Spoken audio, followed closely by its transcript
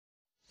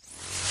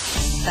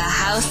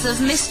House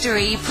of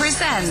Mystery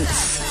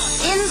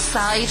presents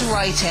Inside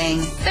Writing,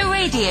 the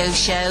radio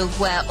show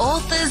where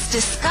authors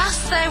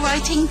discuss their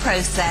writing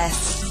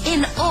process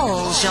in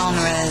all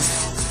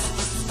genres.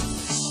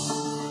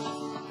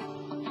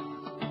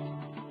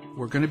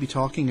 We're going to be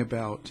talking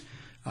about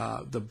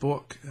the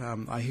book,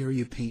 I Hear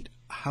You Paint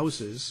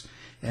Houses,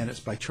 and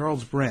it's by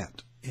Charles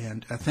Brandt.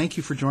 And thank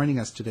you for joining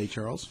us today,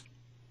 Charles.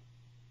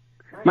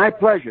 My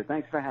pleasure.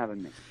 Thanks for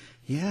having me.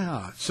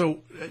 Yeah.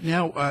 So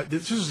now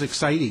this is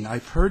exciting.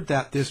 I've heard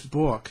that this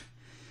book,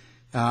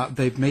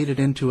 they've made it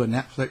into a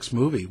Netflix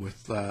movie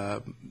with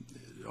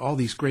all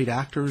these great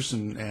actors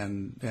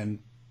and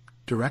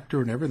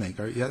director and everything.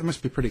 Yeah, that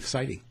must be pretty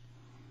exciting.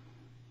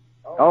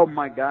 Oh,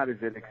 my God,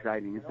 is it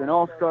exciting. It's an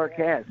all-star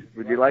cast.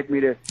 Would you like me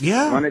to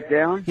run it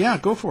down? Yeah,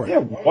 go for it. Yeah,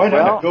 why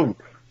not? Go.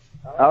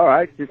 All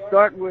right. To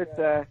start with,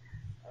 a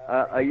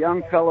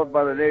young fellow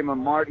by the name of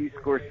Marty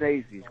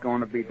Scorsese is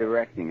going to be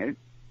directing it.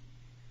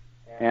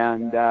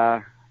 And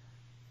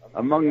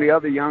among the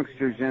other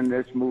youngsters in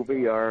this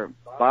movie are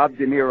Bob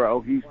De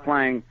Niro. He's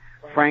playing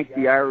Frank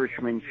the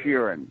Irishman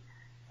Sheeran.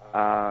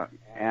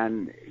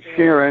 And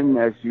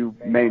Sheeran, as you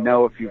may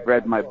know if you've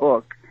read my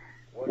book,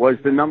 was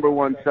the number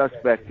one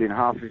suspect in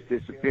Hoffa's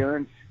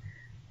disappearance.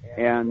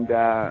 And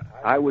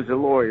I was a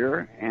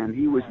lawyer, and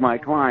he was my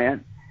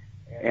client.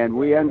 And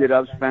we ended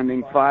up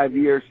spending 5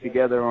 years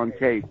together on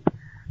tape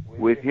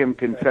with him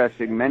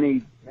confessing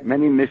many,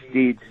 many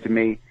misdeeds to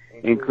me,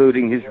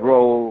 including his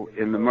role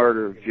in the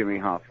murder of Jimmy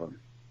Hoffa.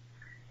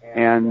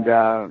 And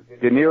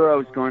De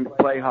Niro is going to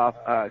play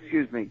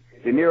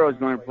De Niro is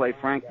going to play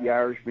Frank the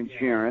Irishman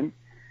Sheeran.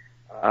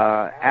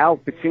 Al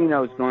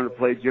Pacino is going to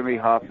play Jimmy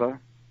Hoffa.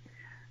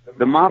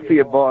 The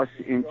mafia boss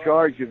in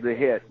charge of the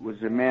hit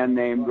was a man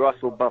named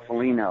Russell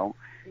Bufalino.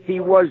 He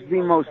was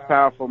the most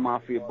powerful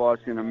mafia boss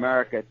in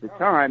America at the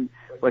time,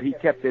 but he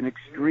kept an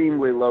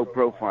extremely low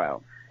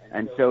profile.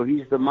 And so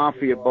he's the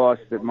mafia boss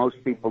that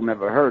most people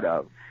never heard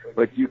of.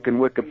 But you can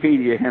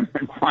Wikipedia him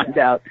and find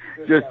out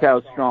just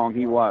how strong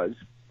he was.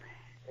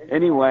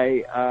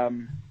 Anyway,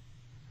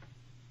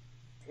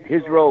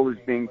 his role is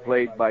being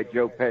played by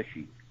Joe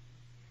Pesci.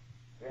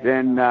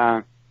 Then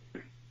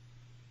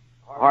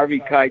Harvey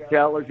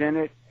Keitel is in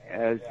it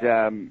as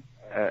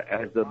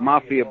the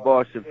mafia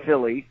boss of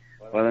Philly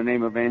by the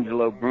name of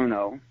Angelo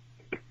Bruno.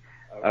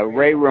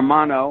 Ray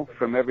Romano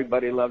from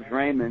Everybody Loves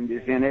Raymond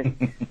is in it,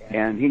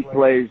 and he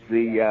plays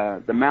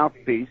the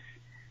mouthpiece.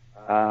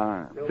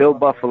 Bill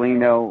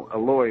Bufalino, a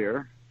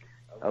lawyer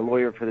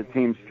for the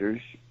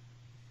Teamsters,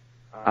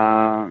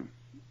 and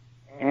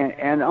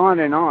on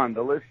and on.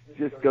 The list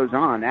just goes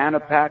on. Anna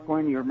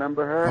Paquin, you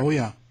remember her? Oh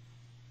yeah,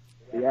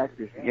 the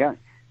actress. Yeah,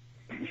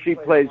 she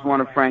plays one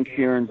of Frank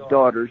Sheeran's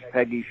daughters,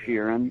 Peggy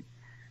Sheeran.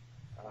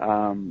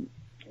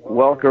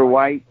 Welker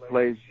White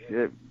plays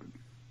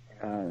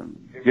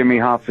Jimmy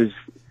Hoffa's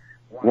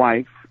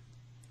wife,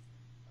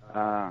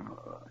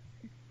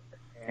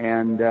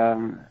 and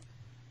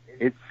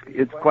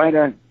it's quite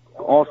an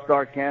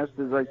all-star cast,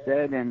 as I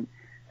said,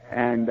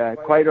 and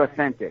quite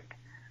authentic.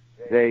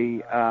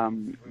 They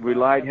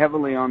relied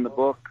heavily on the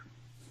book.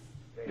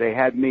 They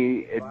had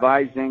me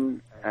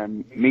advising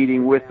and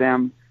meeting with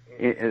them.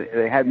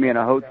 They had me in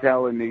a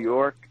hotel in New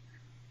York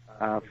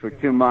for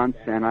 2 months,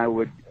 and I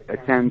would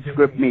attend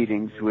script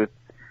meetings with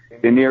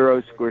De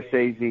Niro,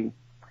 Scorsese,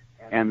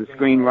 and the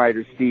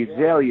screenwriter Steve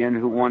Zalian,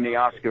 who won the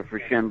Oscar for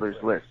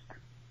Schindler's List.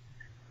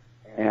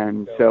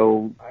 And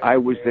so I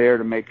was there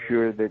to make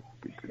sure that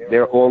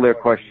all their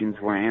questions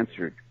were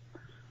answered.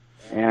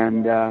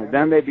 And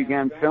then they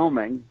began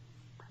filming.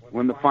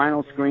 When the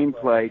final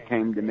screenplay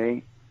came to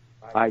me,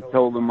 I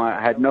told them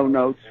I had no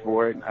notes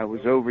for it. I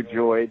was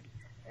overjoyed.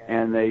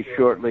 And they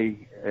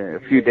shortly, a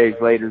few days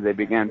later, they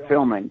began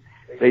filming.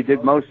 They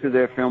did most of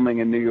their filming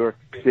in New York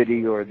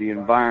City or the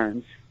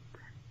environs.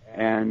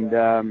 And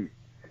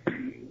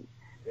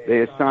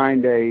they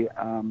assigned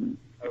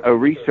a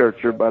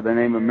researcher by the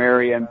name of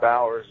Mary Ann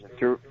Bowers, a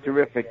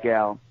terrific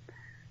gal,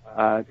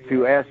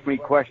 to ask me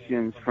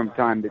questions from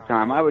time to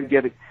time. I would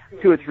get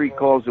 2 or 3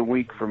 calls a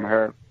week from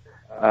her.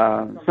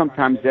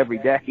 Sometimes every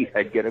day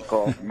I'd get a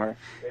call from her.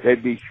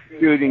 They'd be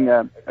shooting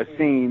a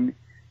scene,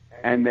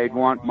 and they'd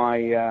want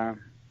an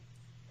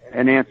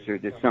answer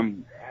to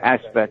some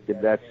aspect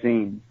of that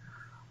scene.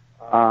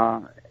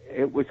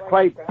 It was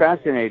quite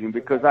fascinating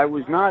because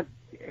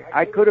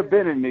I could have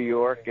been in New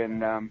York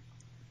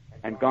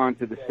and gone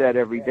to the set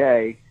every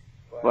day,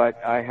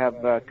 but I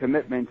have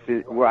commitments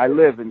where I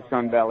live in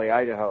Sun Valley,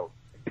 Idaho.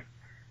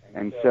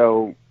 And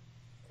so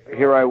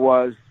here I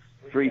was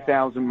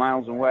 3,000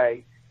 miles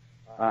away,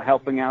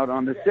 helping out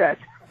on the set.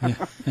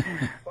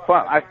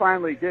 I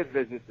finally did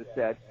visit the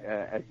set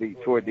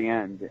toward the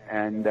end.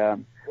 And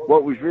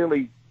what was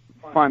really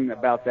fun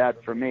about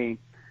that for me,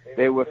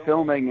 they were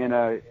filming in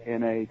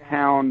a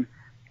town,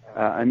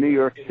 a New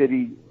York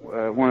City,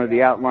 one of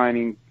the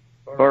outlining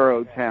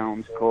borough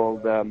towns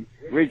called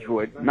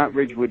Ridgewood, not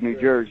Ridgewood, New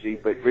Jersey,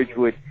 but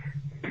Ridgewood,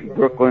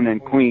 Brooklyn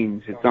and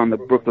Queens. It's on the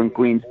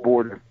Brooklyn-Queens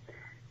border.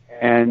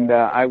 And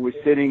I was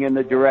sitting in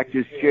the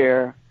director's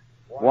chair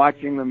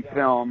watching them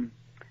film,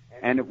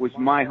 and it was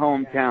my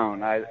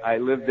hometown. I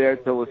lived there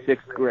till the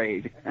 6th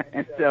grade.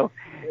 And so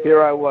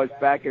here I was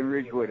back in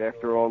Ridgewood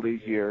after all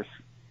these years.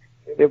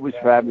 It was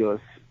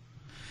fabulous.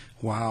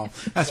 Wow.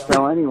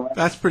 Anyway.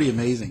 That's pretty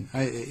amazing.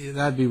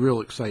 That'd be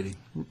real exciting.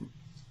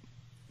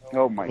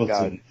 Oh, my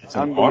God. It's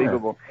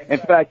unbelievable. In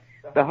fact,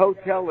 the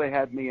hotel they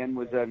had me in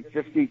was on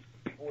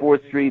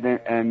 54th Street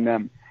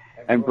and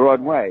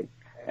Broadway.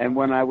 And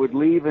when I would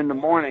leave in the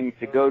morning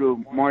to go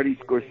to Marty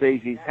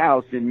Scorsese's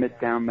house in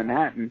Midtown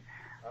Manhattan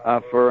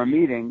for a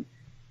meeting,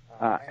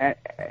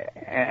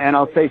 and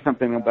I'll say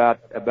something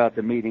about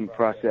the meeting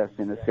process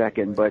in a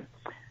second, but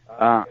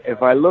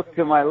if I look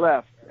to my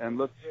left and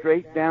look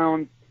straight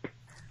down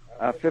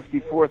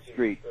 54th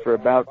Street for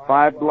about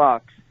 5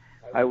 blocks,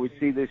 I would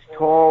see this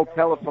tall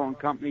telephone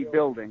company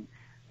building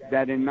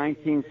that in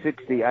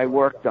 1960 I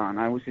worked on.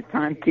 I was a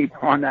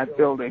timekeeper on that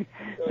building.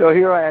 So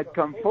here I had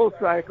come full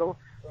cycle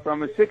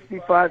from a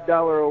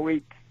 $65 a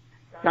week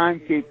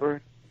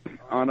timekeeper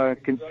on a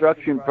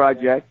construction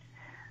project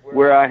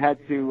where I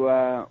had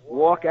to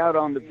walk out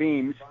on the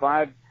beams.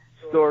 5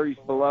 stories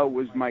below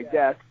was my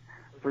desk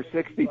for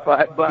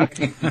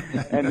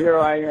 $65. And here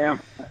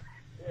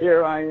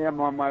I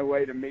am on my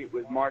way to meet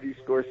with Marty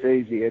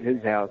Scorsese at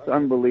his house.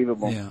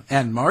 Unbelievable. Yeah,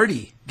 and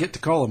Marty. Get to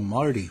call him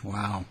Marty.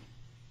 Wow.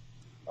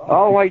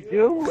 Oh, I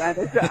do,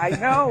 and I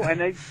know,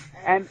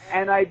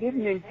 and I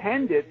didn't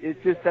intend it.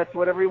 It's just that's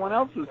what everyone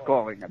else was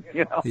calling him,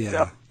 you know. Yeah.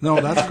 So, no,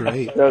 that's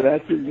great. So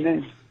that's his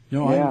name.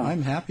 No, yeah.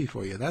 I'm happy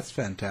for you. That's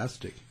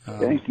fantastic.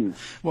 Thank you.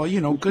 Well,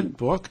 good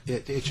book.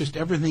 It's just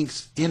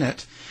everything's in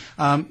it.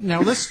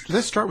 Now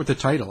let's start with the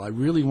title. I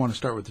really want to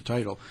start with the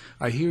title.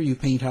 I hear you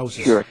paint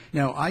houses. Sure.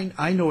 Now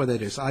I know what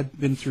that is. I've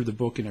been through the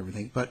book and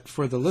everything. But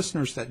for the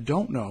listeners that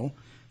don't know,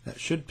 that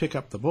should pick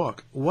up the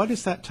book, what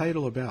is that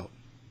title about?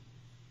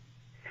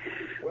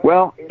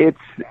 Well, it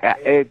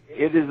is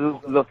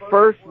the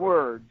first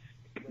words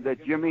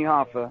that Jimmy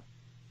Hoffa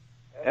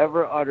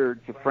ever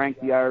uttered to Frank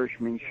the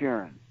Irishman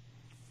Sheeran.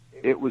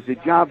 It was a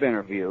job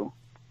interview.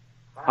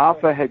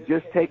 Hoffa had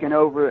just taken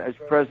over as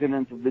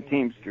president of the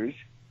Teamsters.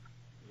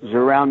 It was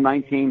around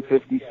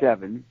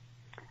 1957.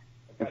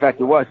 In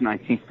fact, it was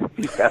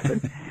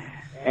 1957.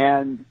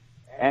 and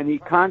he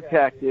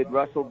contacted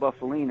Russell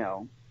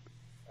Buffalino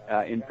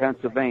in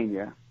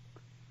Pennsylvania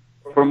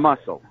for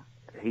muscle.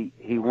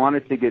 He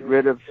wanted to get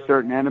rid of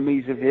certain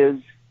enemies of his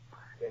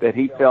that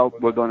he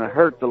felt were going to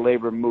hurt the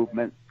labor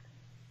movement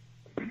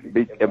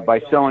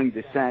by sowing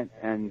dissent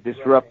and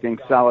disrupting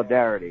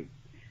solidarity.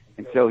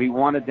 And so he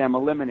wanted them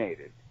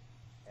eliminated.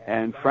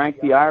 And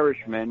Frank the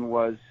Irishman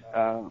was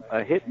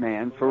a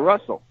hitman for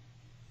Russell.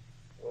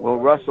 Well,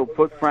 Russell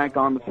put Frank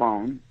on the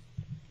phone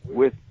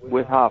with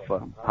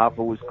Hoffa.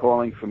 Hoffa was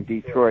calling from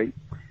Detroit,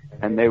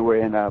 and they were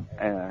in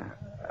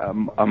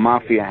a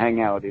mafia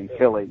hangout in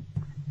Philly.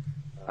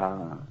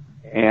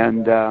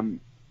 And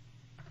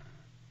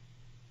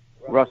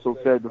Russell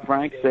said to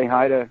Frank, say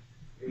hi to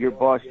your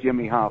boss,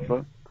 Jimmy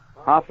Hoffa.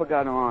 Hoffa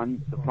got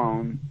on the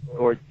phone,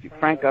 or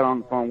Frank got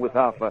on the phone with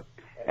Hoffa,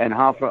 and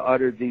Hoffa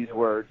uttered these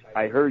words,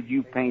 I heard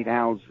you paint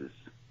houses.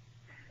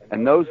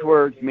 And those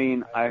words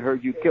mean, I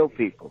heard you kill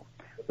people.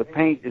 The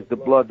paint is the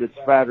blood that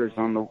spatters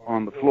on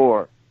the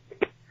floor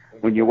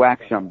when you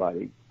whack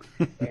somebody.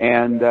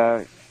 And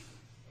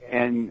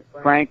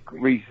Frank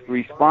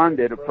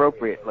responded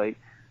appropriately,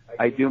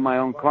 I do my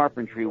own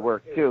carpentry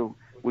work too,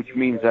 which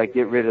means I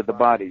get rid of the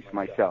bodies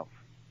myself.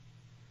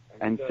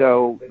 And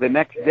so the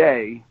next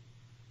day,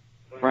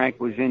 Frank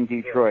was in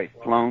Detroit,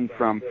 flown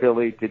from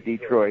Philly to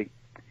Detroit,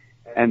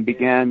 and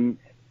began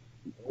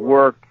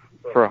work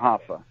for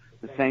Hoffa,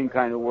 the same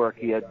kind of work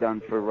he had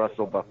done for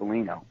Russell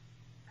Buffalino.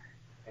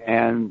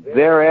 And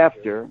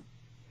thereafter,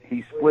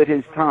 he split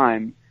his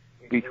time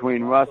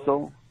between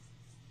Russell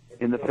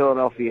in the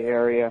Philadelphia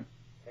area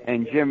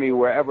and Jimmy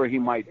wherever he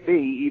might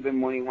be,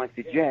 even when he went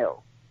to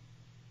jail.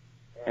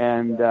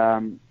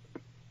 And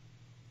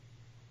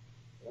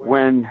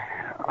when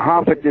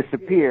Hoffa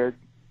disappeared,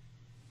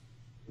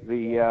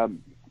 the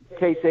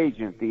case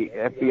agent, the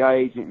FBI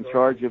agent in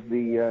charge of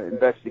the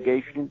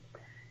investigation,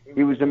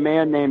 he was a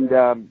man named,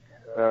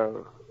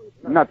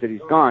 not that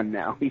he's gone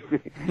now, he's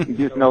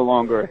just no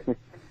longer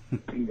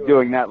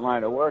doing that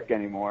line of work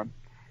anymore,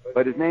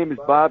 but his name is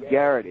Bob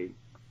Garrity.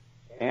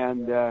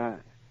 And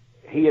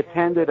he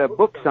attended a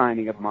book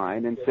signing of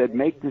mine and said,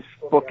 make this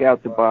book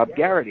out to Bob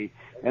Garrity.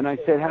 And I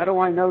said, how do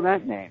I know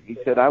that name? He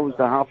said, I was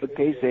the Hoffa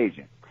case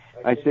agent.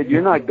 I said,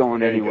 you're not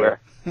going anywhere.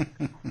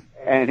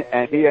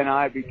 And he and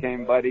I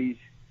became buddies.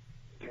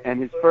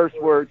 And his first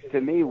words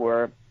to me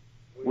were,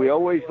 we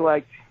always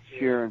liked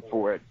Sheeran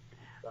for it.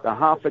 The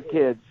Hoffa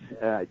kids,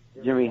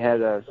 Jimmy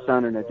had a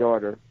son and a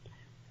daughter.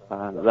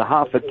 The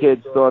Hoffa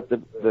kids thought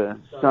the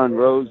sun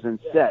rose and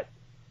set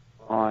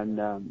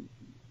on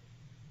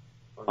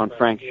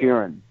Frank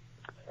Sheeran.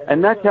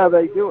 And that's how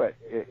they do it.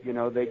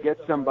 They get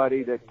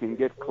somebody that can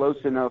get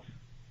close enough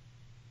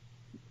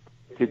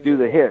to do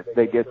the hit.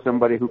 They get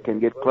somebody who can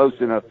get close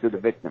enough to the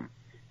victim.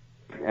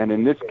 And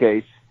in this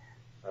case,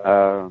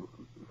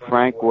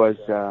 Frank was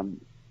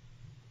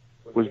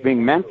being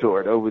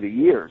mentored over the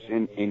years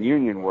in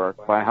union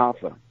work by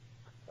Hoffa.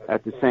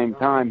 at the same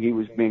time, he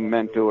was being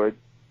mentored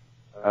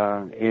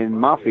in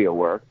mafia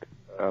work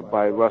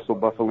by Russell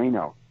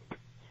Buffalino.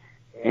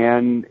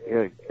 And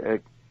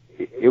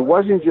it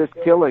wasn't just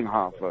killing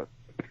Hoffa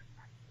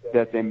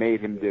that they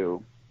made him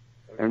do.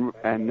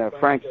 And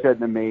Frank said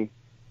to me,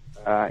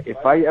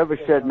 if I ever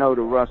said no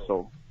to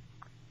Russell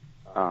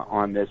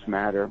on this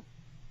matter,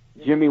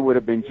 Jimmy would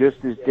have been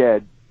just as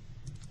dead,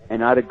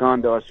 and I'd have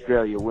gone to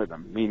Australia with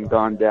him, meaning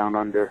gone down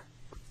under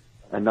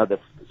another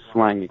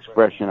slang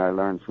expression I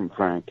learned from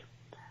Frank,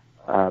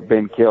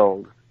 been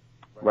killed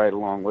right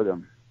along with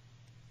him.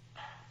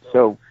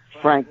 So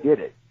Frank did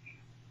it.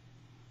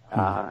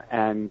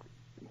 And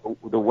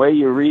the way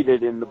you read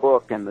it in the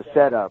book and the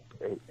setup,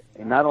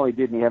 not only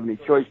didn't he have any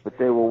choice, but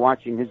they were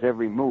watching his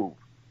every move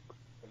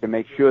to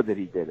make sure that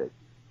he did it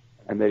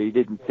and that he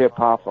didn't tip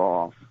Hoffa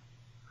off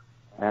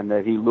and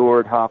that he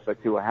lured Hoffa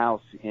to a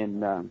house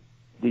in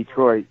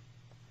Detroit,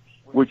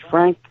 which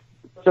Frank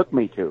took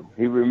me to.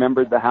 He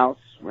remembered the house,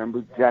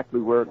 remembered exactly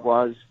where it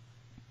was,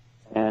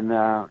 and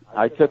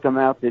I took him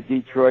out to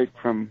Detroit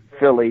from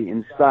Philly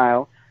in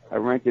style. I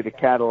rented a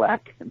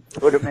Cadillac and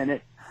put him in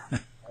it,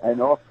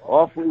 and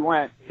off we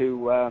went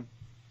to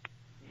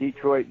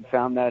Detroit and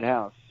found that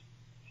house.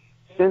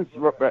 Since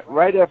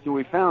right after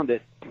we found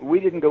it, we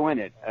didn't go in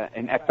it.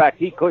 And in fact,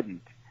 he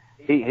couldn't.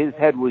 His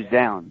head was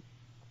down.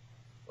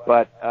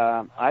 But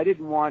I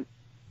didn't want.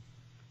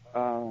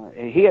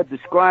 He had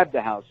described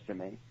the house to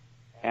me,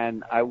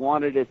 and I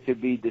wanted it to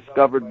be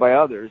discovered by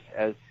others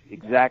as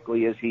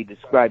exactly as he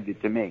described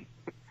it to me,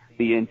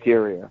 the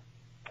interior.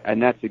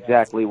 And that's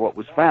exactly what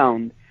was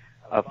found.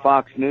 A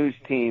Fox News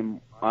team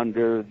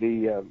under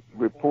the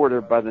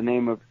reporter by the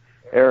name of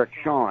Eric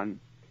Shawn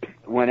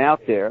went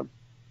out there,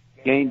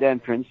 gained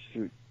entrance,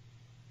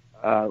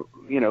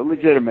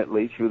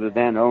 legitimately through the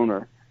then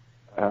owner,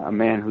 a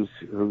man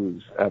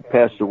who's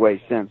passed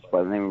away since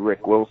by the name of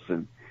Rick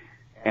Wilson.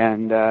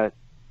 And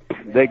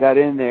they got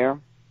in there,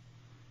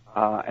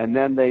 and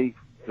then they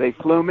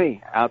flew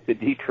me out to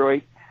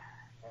Detroit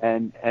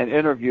and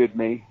interviewed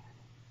me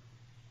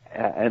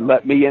and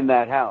let me in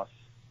that house.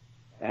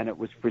 And it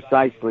was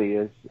precisely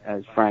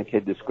as Frank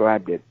had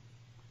described it.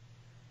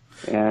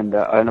 And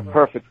a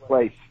perfect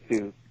place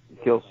to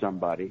kill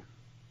somebody.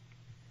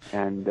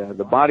 And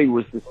the body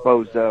was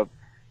disposed of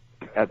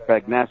at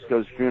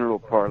Bagnasco's funeral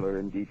parlor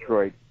in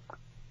Detroit,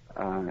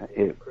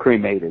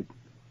 cremated.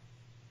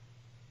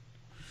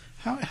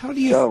 How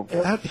do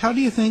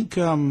you think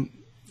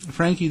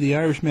Frankie the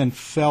Irishman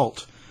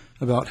felt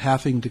about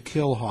having to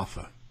kill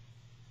Hoffa?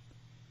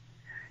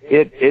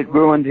 It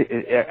ruined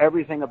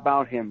everything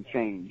about him.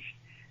 Changed.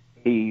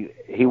 He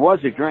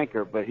was a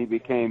drinker, but he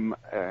became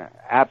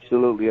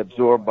absolutely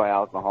absorbed by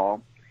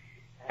alcohol.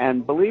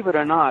 And believe it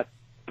or not,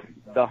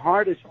 the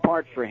hardest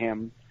part for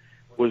him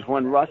was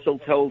when Russell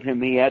told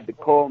him he had to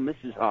call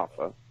Mrs.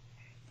 Hoffa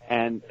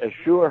and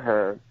assure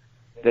her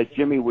that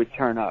Jimmy would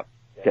turn up,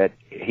 that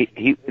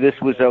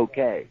this was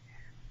okay.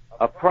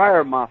 A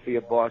prior mafia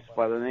boss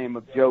by the name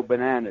of Joe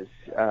Bananas,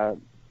 Joe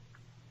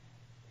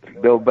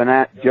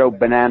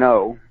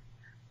Bonanno,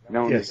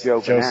 known as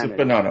Joe Joseph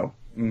Bonanno.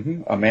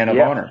 Mm-hmm. A man of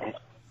honor.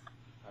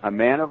 A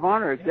man of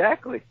honor,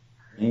 exactly.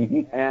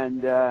 Mm-hmm.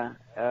 And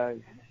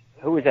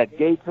who was that?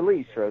 Gay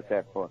Talese wrote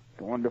that book,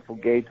 the wonderful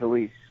Gay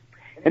Talese.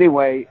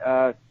 Anyway,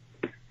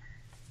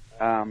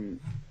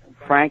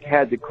 Frank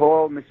had to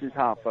call Mrs.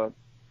 Hoffa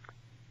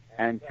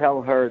and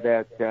tell her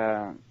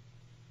that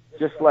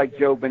just like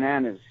Joe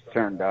Bananas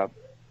turned up,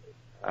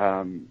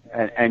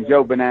 and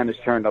Joe Bananas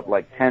turned up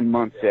like 10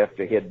 months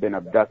after he had been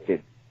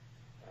abducted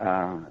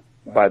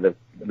by the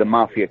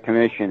Mafia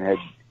Commission, had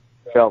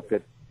felt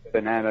that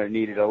Banana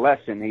needed a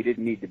lesson. He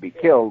didn't need to be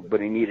killed, but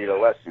he needed a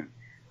lesson.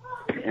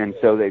 And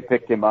so they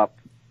picked him up.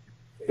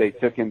 They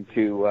took him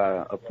to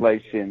a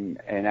place in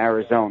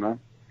Arizona.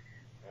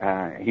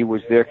 He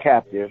was their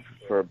captive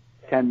for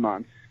 10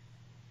 months.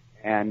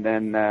 And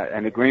then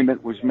an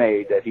agreement was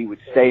made that he would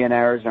stay in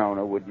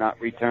Arizona, would not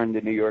return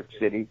to New York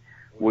City,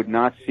 would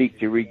not seek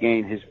to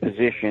regain his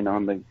position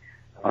on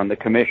the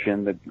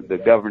commission, the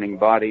governing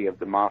body of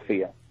the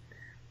Mafia,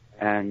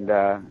 and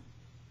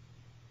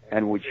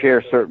would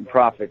share certain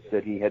profits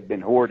that he had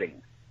been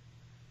hoarding.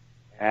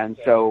 And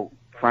so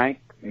Frank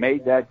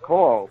made that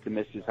call to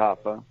Mrs.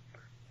 Hoffa,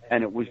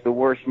 and it was the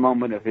worst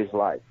moment of his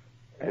life,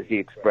 as he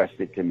expressed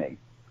it to me.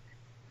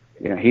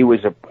 You know, he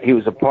was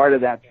a part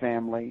of that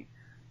family.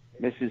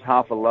 Mrs.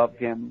 Hoffa loved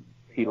him.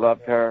 He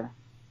loved her.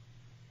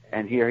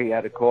 And here he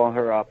had to call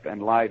her up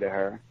and lie to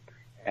her.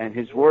 And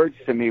his words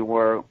to me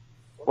were,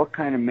 what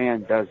kind of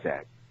man does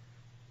that?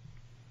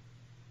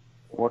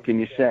 What can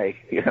you say?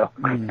 You know,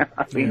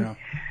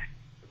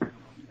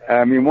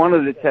 I mean, one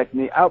of the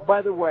techniques,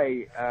 by the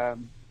way,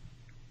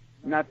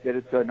 not that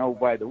it's an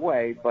by the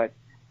way, but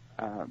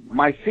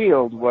my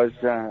field was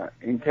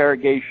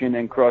interrogation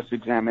and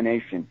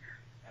cross-examination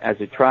as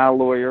a trial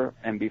lawyer,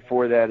 and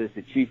before that as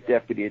the Chief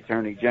Deputy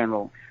Attorney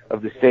General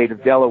of the state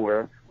of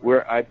Delaware,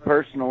 where I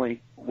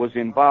personally was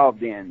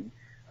involved in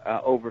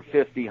over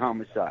 50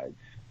 homicides.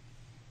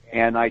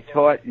 And I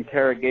taught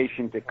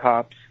interrogation to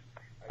cops.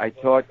 I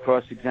taught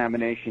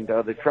cross-examination to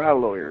other trial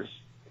lawyers.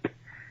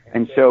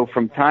 And so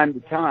from time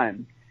to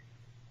time,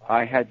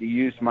 I had to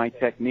use my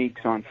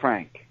techniques on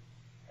Frank.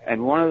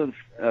 And one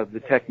of the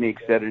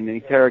techniques that an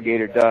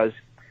interrogator does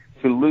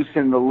to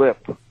loosen the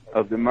lip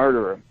of the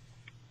murderer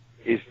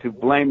is to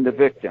blame the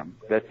victim,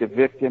 that the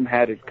victim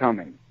had it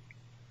coming.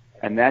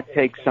 And that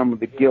takes some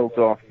of the guilt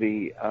off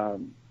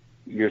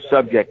your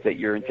subject that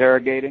you're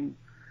interrogating.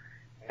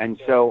 And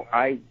so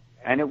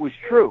and it was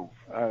true,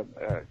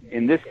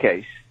 in this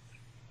case,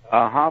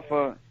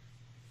 Hoffa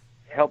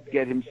helped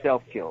get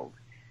himself killed.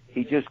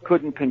 He just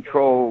couldn't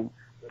control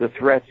the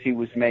threats he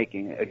was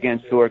making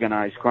against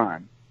organized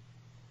crime.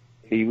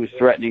 He was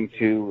threatening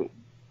to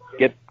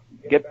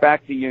get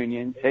back the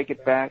Union, take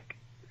it back,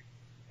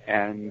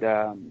 and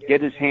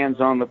get his hands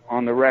on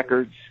the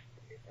records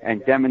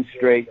and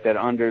demonstrate that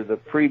under the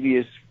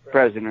previous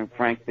president,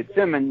 Frank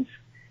Fitzsimmons,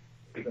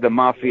 the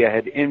mafia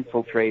had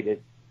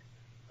infiltrated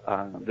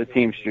the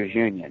Teamsters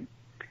Union.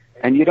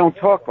 And you don't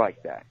talk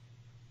like that.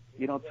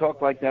 You don't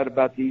talk like that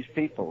about these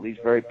people, these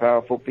very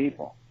powerful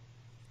people.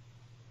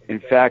 In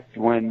fact,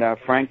 when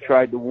Frank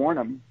tried to warn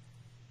him,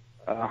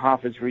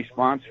 Hoffa's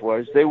response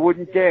was, they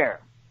wouldn't dare.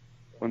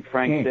 When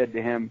Frank said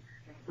to him,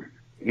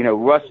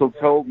 Russell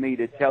told me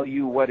to tell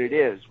you what it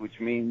is, which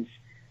means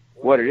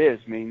what it is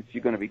means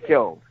you're going to be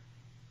killed.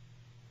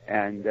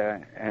 And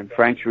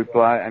Frank's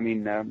reply,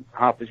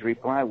 Hoffa's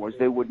reply was,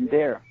 they wouldn't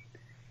dare.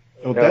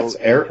 Well, so that's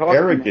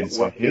arrogance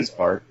on his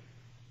part.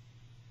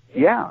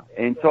 Yeah,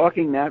 in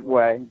talking that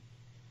way,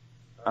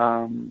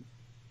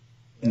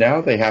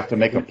 now they have to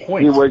make a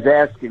point. He was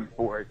asking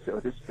for it,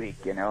 so to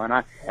speak, and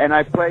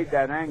I played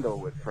that angle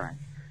with Frank.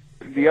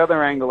 The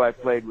other angle I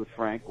played with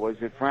Frank was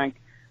that Frank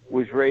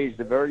was raised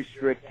a very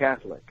strict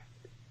Catholic.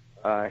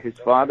 His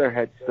father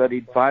had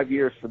studied 5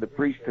 years for the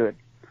priesthood.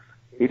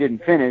 He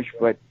didn't finish,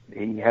 but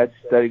he had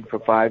studied for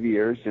 5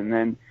 years, and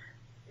then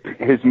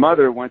his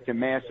mother went to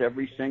Mass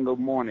every single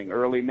morning,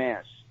 early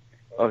Mass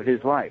of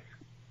his life.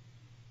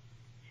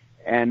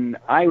 And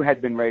I had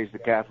been raised a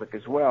Catholic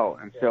as well,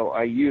 and so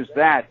I used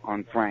that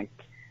on Frank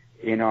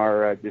in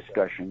our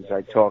discussions.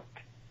 I talked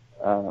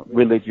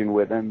religion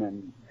with him,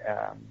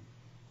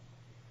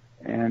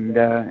 and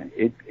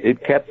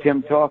it kept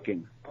him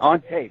talking.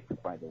 On tape,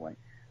 by the way.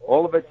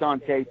 All of it's on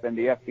tape, and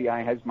the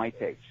FBI has my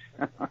tapes.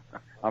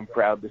 I'm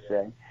proud to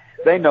say.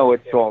 They know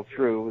it's all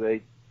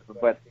true,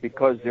 but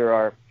because there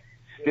are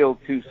still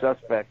 2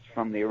 suspects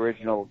from the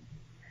original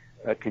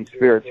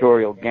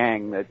conspiratorial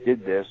gang that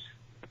did this,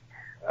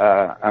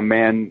 a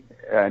man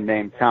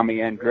named Tommy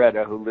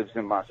Andretta, who lives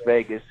in Las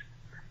Vegas,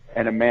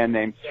 and a man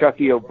named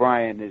Chucky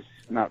O'Brien is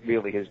not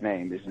really his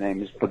name. His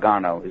name is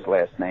Pagano, his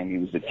last name. He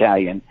was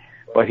Italian,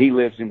 but he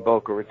lives in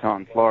Boca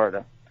Raton,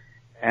 Florida.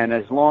 And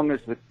as long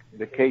as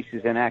the case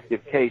is an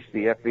active case,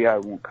 the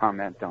FBI won't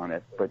comment on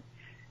it. But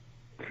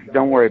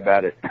don't worry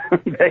about it.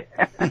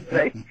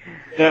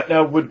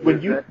 Now,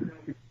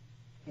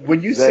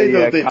 when you say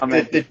though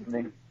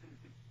that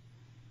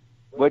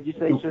what'd you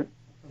say, sir?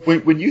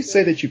 When you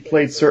say that you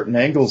played certain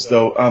angles,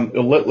 though,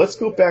 let's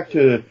go back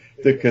to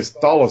the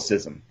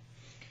Catholicism.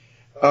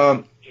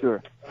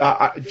 Sure.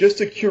 Just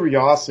a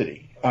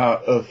curiosity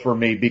for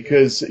me,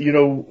 because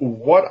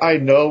what I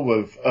know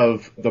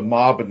of the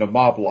mob and the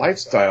mob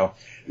lifestyle,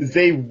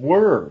 they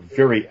were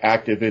very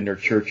active in their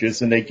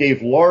churches, and they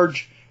gave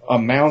large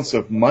amounts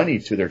of money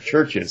to their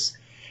churches.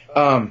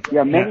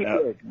 Many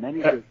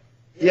did.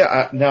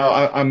 Now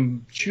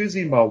I'm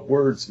choosing my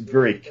words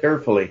very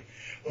carefully.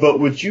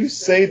 But would you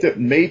say that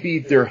maybe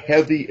their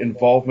heavy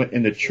involvement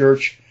in the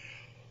church,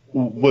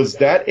 was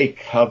that a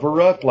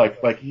cover-up?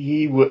 Like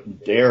he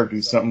wouldn't dare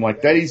do something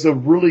like that. He's a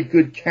really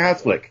good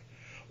Catholic.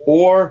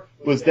 Or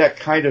was that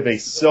kind of a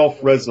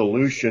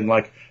self-resolution?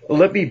 Like,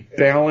 let me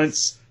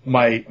balance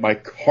my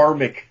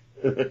karmic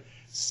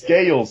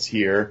scales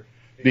here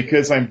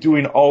because I'm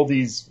doing all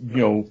these,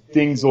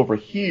 things over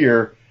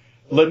here.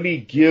 Let me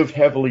give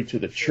heavily to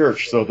the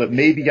church so that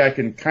maybe I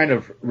can kind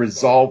of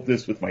resolve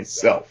this with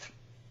myself.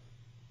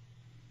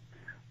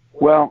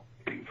 Well,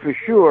 for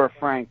sure,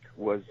 Frank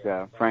was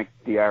Frank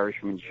the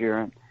Irishman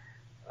Sheeran.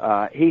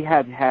 He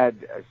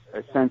had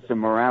a sense of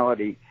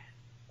morality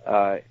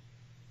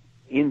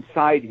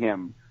inside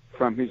him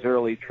from his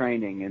early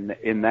training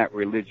in that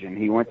religion.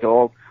 He went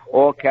to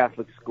all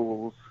Catholic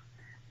schools,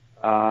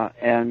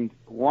 and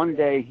one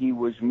day he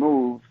was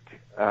moved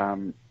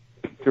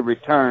to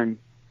return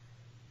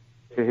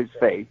to his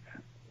faith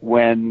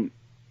when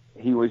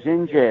he was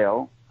in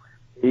jail.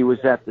 He was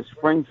at the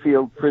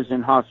Springfield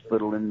Prison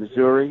Hospital in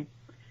Missouri,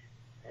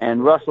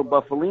 and Russell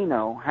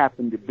Buffalino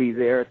happened to be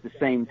there at the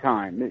same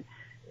time.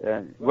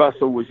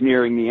 Russell was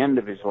nearing the end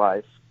of his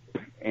life,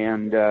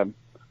 and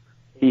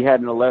he had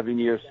an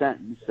 11-year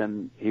sentence,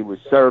 and he was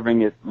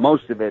serving it,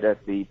 most of it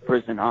at the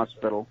prison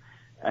hospital,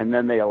 and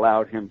then they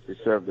allowed him to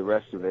serve the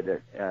rest of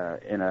it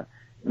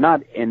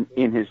not in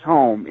his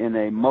home, in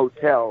a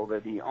motel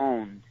that he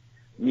owned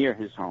near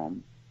his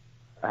home,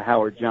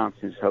 Howard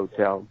Johnson's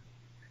Hotel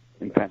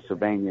in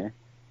Pennsylvania.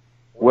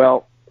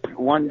 Well,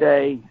 one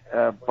day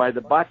by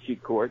the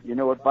bocce court, you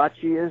know what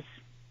bocce is?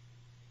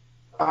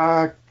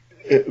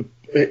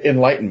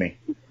 Enlighten me.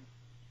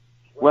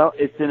 Well,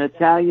 it's an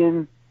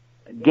Italian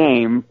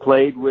game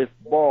played with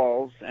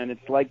balls, and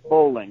it's like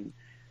bowling.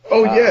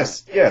 Oh,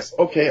 yes.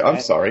 Okay, I'm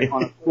sorry.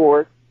 On a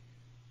court.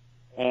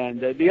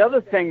 And the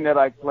other thing that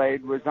I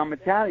played was I'm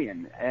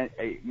Italian.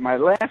 My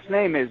last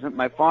name isn't.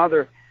 My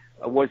father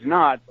was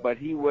not, but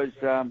he was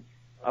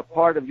a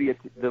part of the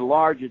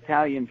large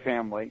Italian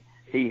family.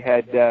 He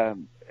had, the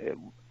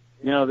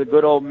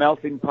good old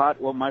melting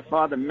pot. Well, my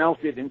father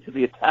melted into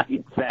the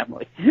Italian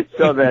family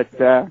so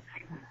that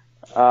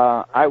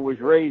I was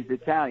raised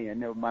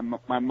Italian.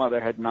 My mother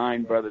had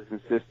 9 brothers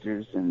and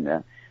sisters,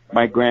 and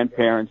my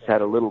grandparents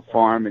had a little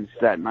farm in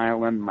Staten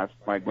Island.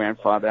 My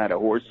grandfather had a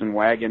horse and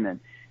wagon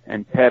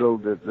and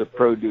peddled the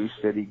produce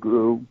that he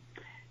grew.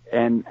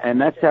 And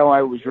that's how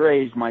I was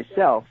raised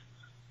myself.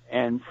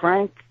 And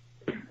Frank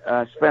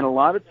spent a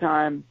lot of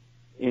time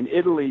in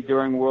Italy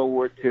during World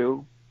War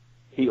II.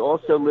 He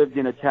also lived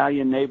in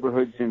Italian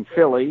neighborhoods in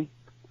Philly,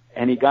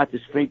 and he got to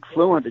speak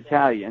fluent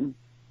Italian.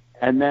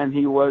 And then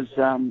he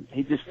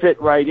just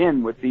fit right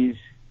in with these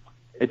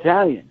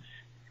Italians.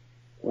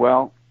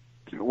 Well,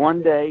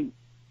 one day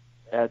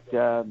at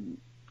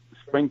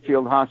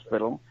Springfield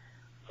Hospital,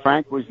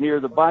 Frank was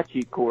near the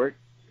bocce court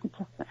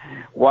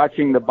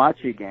watching the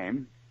bocce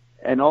game,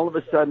 and all of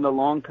a sudden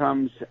along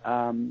comes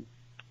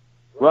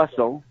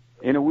Russell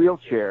in a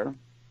wheelchair,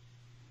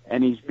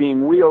 and he's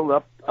being wheeled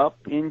up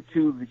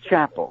into the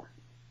chapel.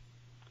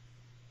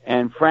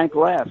 And Frank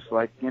laughs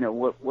like,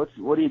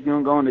 what are you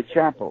doing going to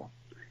chapel?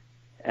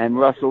 And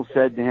Russell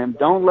said to him,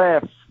 "Don't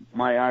laugh,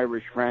 my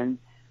Irish friend.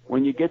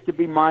 When you get to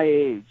be my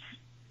age,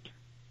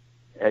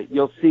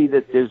 you'll see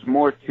that there's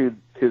more to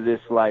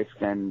this life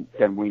than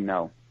we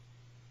know."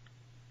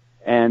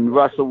 And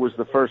Russell was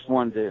the first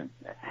one to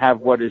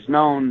have what is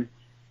known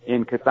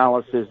in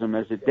Catholicism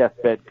as a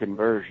deathbed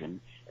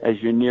conversion.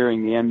 As you're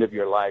nearing the end of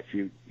your life,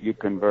 you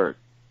convert.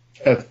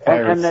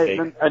 And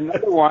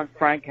another one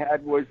Frank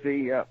had was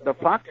the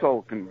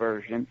foxhole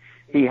conversion.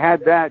 He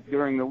had that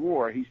during the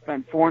war. He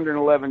spent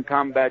 411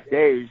 combat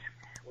days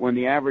when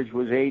the average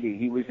was 80.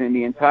 He was in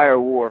the entire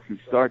war from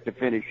start to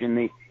finish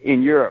in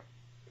Europe.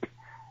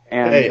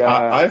 And, hey,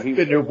 I've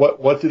been there.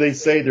 What do they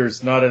say?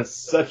 There's not a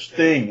such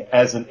thing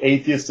as an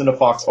atheist in a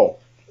foxhole.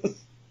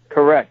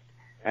 Correct.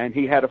 And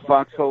he had a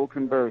foxhole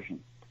conversion.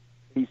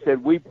 He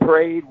said, we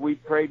prayed we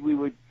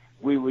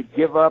would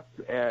give up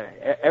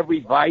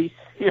every vice,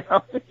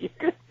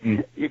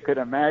 you could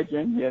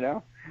imagine,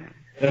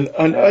 And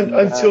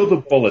until the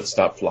bullets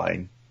stop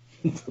flying.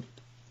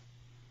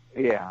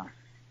 Yeah.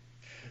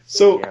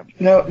 So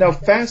now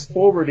fast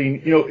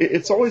forwarding,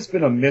 it's always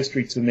been a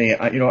mystery to me.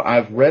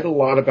 I've read a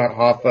lot about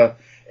Hoffa,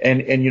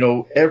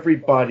 and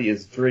everybody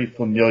is very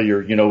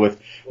familiar,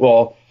 with,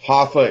 well,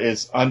 Hoffa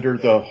is under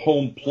the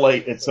home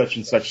plate at such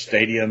and such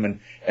stadium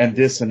and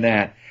this and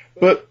that.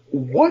 But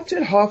what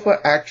did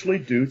Hoffa actually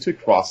do to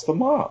cross the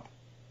mob?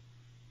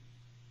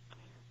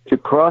 To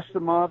cross the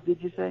mob,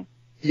 did you say?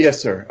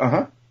 Yes, sir.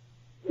 Uh-huh.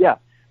 Yeah.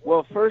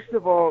 Well, first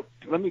of all,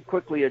 let me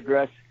quickly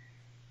address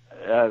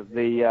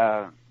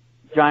the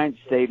Giant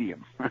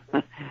Stadium.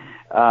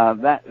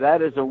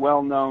 That is a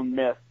well-known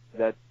myth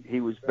that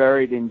he was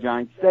buried in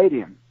Giant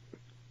Stadium.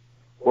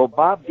 Well,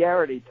 Bob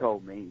Garrity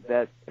told me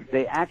that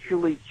they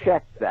actually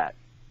checked that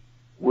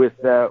with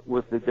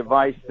the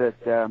device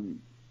that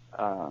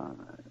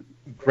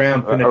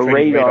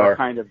ground-penetrating radar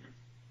kind of,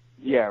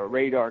 a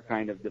radar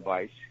kind of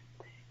device.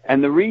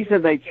 And the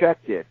reason they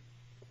checked it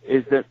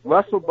is that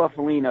Russell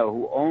Buffalino,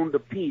 who owned a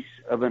piece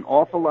of an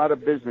awful lot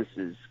of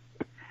businesses,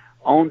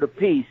 owned a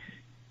piece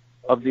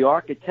of the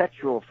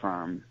architectural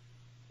firm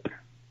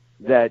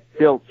that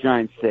built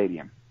Giant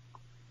Stadium.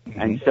 Mm-hmm.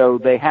 And so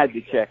they had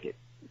to check it.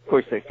 Of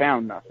course, they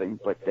found nothing,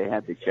 but they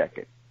had to check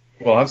it.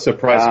 Well, I'm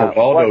surprised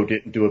Geraldo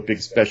didn't do a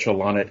big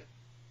special on it.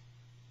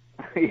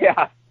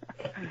 Yeah.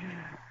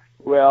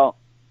 Well,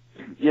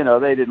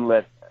 they didn't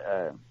let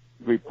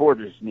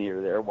reporters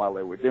near there while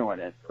they were doing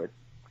it, but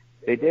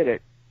they did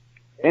it.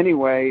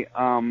 Anyway,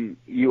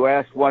 you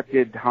asked what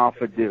did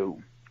Hoffa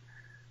do?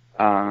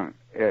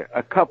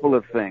 A couple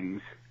of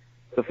things.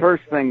 The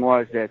first thing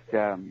was that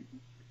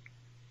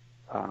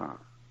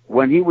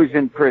when he was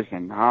in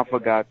prison,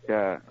 Hoffa got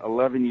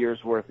 11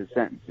 years worth of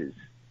sentences.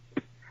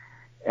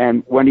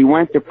 And when he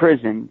went to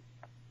prison,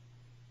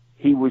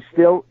 he was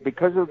still,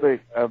 because of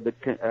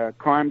the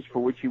crimes for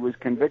which he was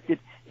convicted,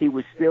 he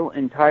was still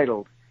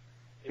entitled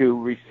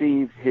to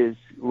receive his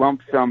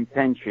lump sum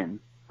pension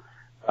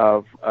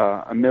of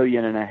 $1.5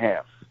 million.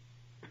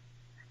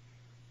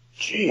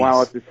 Jeez.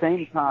 While at the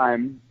same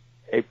time,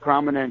 a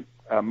prominent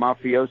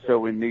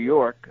mafioso in New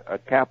York, a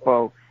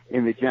capo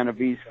in the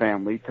Genovese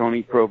family,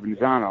 Tony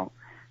Provenzano,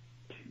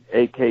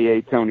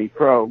 a.k.a. Tony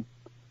Pro,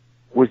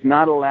 was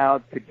not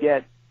allowed to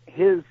get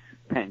his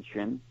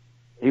pension.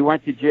 He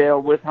went to jail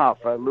with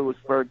Hoffa,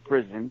 Lewisburg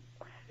Prison.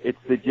 It's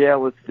the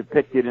jail that's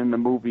depicted in the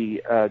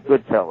movie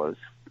Goodfellas.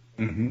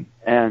 Mm-hmm.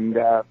 And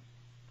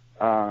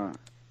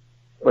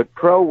but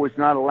Pro was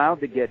not allowed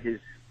to get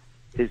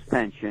his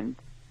pension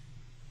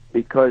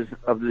because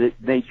of the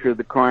nature of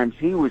the crimes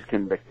he was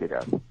convicted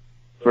of.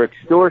 For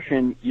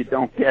extortion, you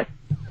don't get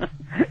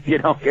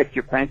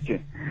your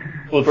pension.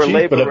 Well, For gee,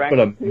 labor but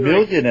 $1.5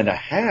 million,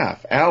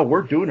 Al,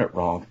 we're doing it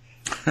wrong.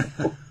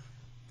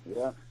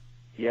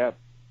 Yeah.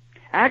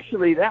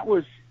 Actually,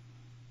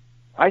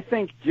 I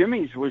think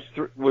Jimmy's was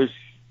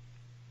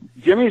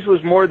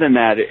more than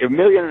that. $1.5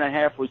 million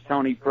was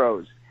Tony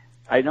Pro's.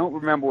 I don't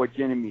remember what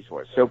Jimmy's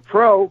was. So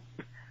Pro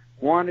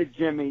wanted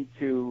Jimmy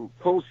to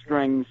pull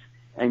strings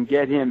and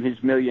get him his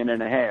 $1.5 million,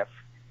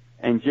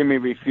 and Jimmy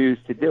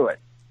refused to do it.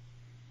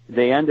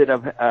 They ended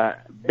up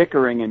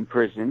bickering in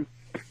prison,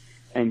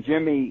 and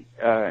Jimmy,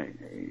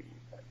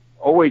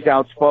 always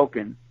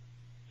outspoken,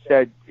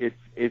 said it's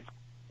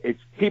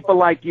people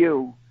like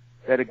you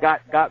that have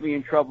got me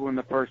in trouble in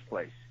the first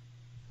place.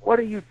 What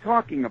are you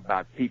talking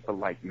about, people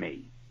like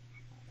me?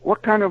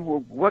 What kind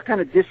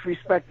of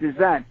disrespect is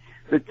that?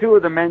 The two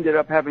of them ended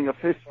up having a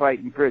fist fight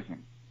in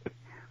prison.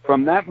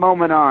 From that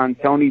moment on,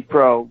 Tony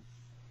Pro,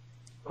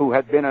 who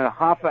had been a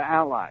Hoffa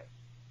ally,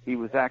 he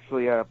was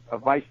actually a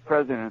vice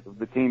president of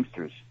the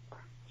Teamsters,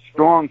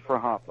 strong for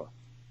Hoffa.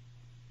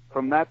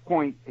 From that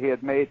point, he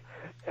had made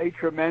a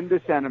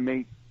tremendous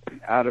enemy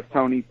out of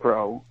Tony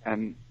Pro,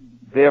 and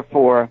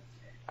therefore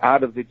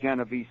out of the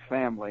Genovese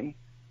family,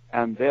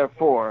 and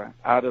therefore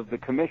out of the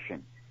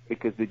commission,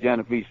 because the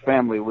Genovese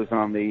family was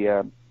on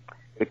the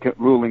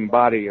ruling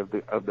body of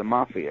the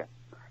mafia.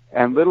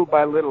 And little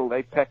by little,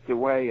 they pecked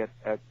away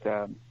at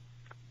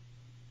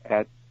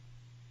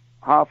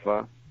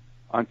Hoffa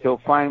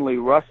until finally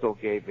Russell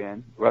gave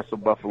in, Russell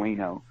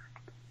Buffalino,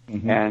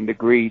 and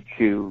agreed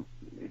to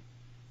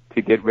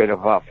get rid of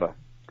Hoffa.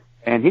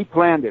 And he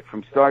planned it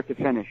from start to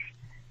finish,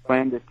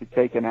 planned it to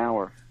take an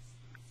hour.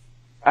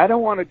 I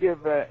don't want to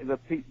give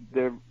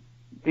the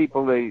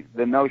people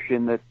the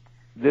notion that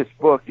this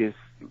book is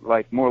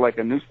more like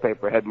a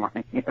newspaper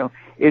headline.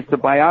 It's a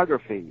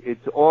biography.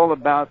 It's all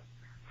about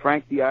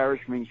Frank the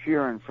Irishman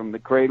Sheeran from the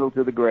cradle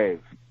to the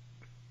grave.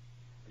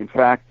 In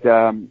fact,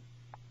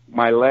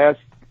 my last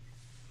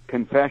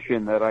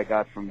confession that I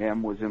got from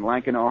him was in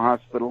Lankenau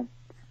Hospital,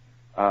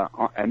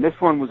 and this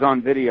one was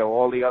on video.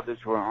 All the others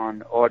were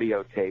on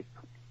audio tape,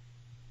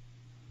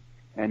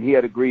 and he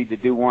had agreed to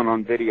do one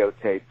on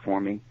videotape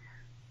for me,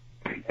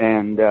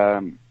 and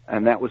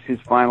that was his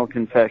final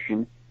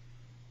confession.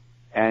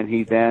 And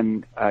he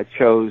then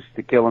chose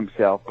to kill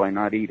himself by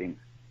not eating,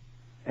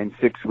 and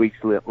 6 weeks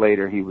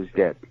later he was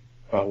dead.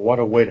 What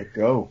a way to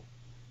go!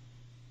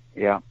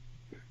 Yeah.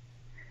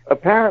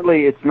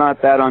 Apparently, it's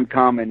not that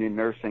uncommon in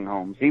nursing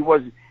homes. He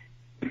was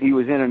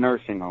in a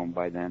nursing home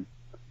by then,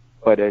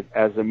 but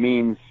as a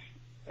means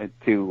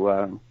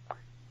to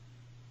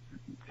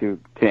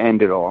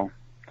end it all.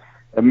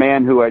 A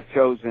man who had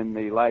chosen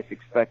the life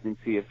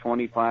expectancy of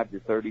 25 to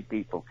 30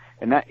 people,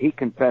 and that he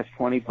confessed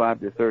 25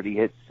 to 30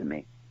 hits to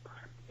me,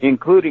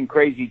 including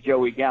Crazy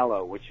Joey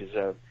Gallo, which is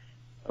a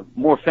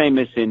more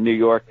famous in New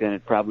York than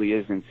it probably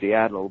is in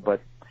Seattle,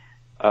 but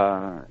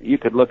you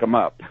could look him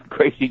up.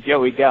 Crazy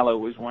Joey Gallo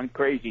was one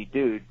crazy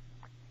dude,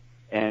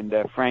 and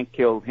Frank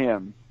killed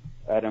him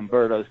at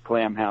Umberto's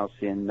Clam House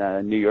in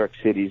New York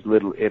City's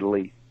Little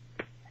Italy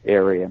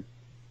area.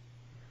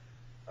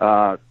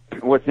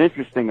 What's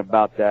interesting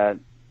about that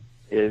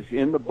is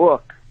in the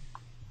book,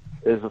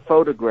 there's a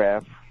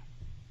photograph,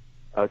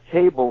 a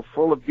table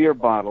full of beer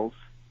bottles,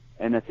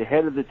 and at the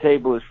head of the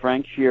table is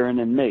Frank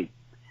Sheeran and me.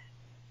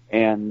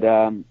 And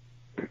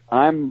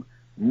I'm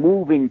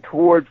moving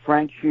toward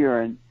Frank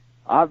Sheeran,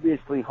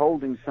 obviously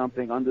holding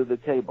something under the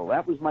table.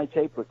 That was my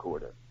tape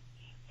recorder.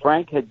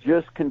 Frank had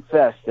just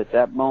confessed at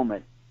that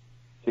moment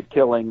to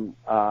killing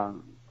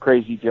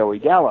Crazy Joey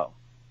Gallo.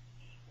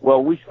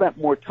 Well, we spent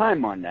more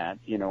time on that.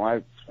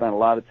 I spent a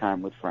lot of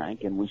time with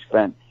Frank, and we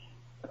spent,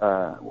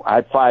 I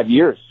had 5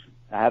 years.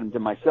 I had him to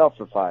myself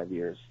for 5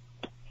 years.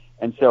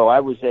 And so I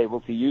was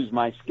able to use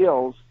my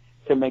skills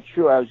to make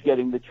sure I was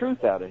getting the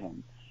truth out of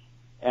him.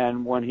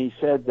 And when he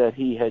said that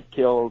he had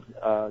killed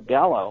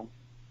Gallo,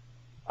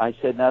 I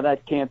said, now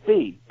that can't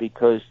be,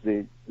 because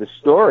the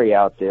story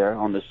out there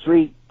on the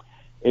street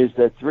is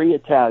that 3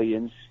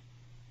 Italians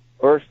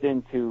burst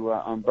into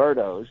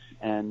Umberto's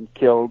and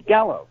killed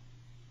Gallo.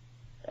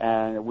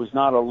 And it was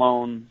not a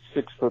lone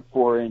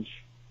 6'4",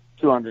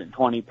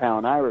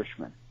 220-pound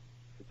Irishman,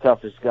 the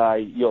toughest guy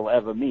you'll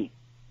ever meet.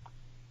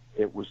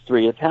 It was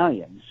 3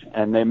 Italians,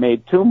 and they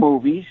made 2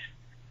 movies.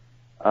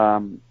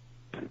 On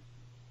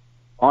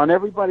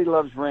Everybody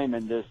Loves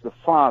Raymond, there's the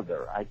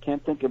father. I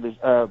can't think of his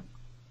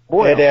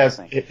Boyle.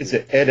 Is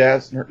it Ed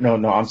Asner? No,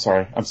 I'm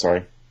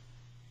sorry.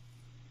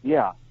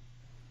 Yeah.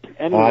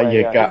 Anyway,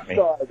 you got me.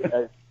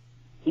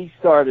 He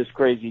starred as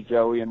Crazy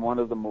Joey in one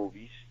of the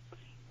movies,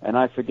 and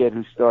I forget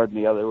who starred in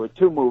the other. There were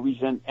 2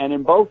 movies, and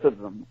in both of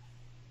them,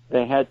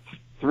 they had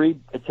 3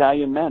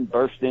 Italian men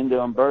burst into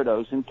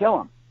Umberto's and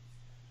kill him.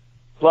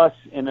 Plus,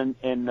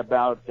 in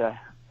about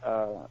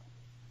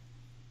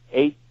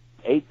 8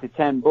 to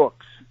 10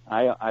 books,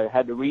 I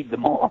had to read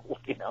them all.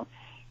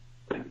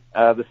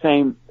 The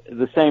same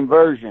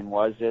version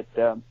was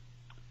that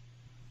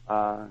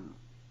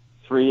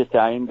 3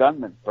 Italian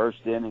gunmen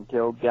burst in and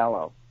killed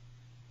Gallo.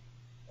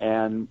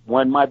 And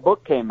when my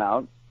book came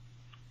out,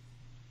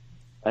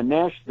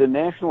 the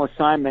national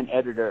assignment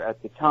editor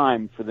at the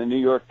time for the New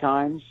York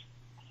Times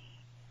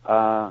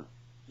saw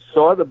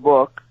the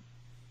book,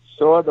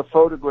 saw the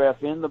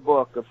photograph in the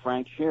book of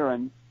Frank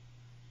Sheeran,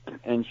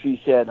 and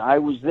she said, I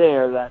was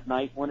there that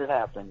night when it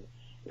happened.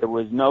 There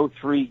was no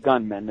 3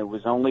 gunmen. There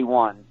was only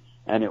one,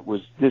 and it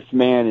was this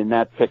man in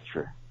that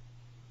picture.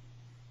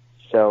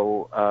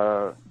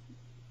 So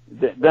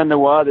then there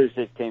were others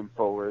that came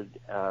forward.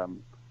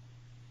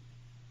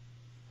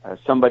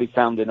 Somebody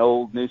found an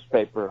old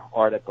newspaper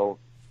article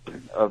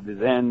of the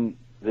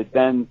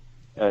then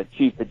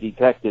chief of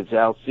detectives,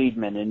 Al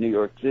Seidman in New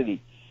York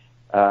City,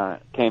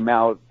 came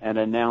out and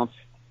announced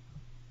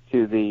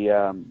to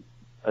the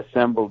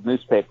assembled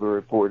newspaper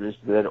reporters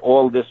that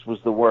all this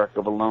was the work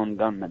of a lone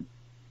gunman.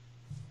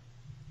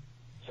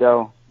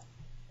 So,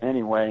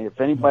 anyway, if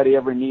anybody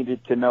ever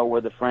needed to know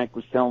whether Frank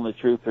was telling the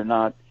truth or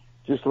not,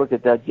 just look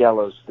at that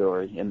Yellow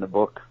story in the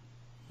book.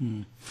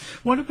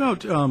 What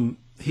about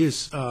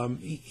his?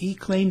 He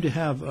claimed to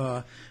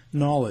have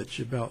knowledge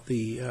about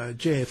the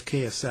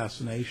JFK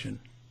assassination.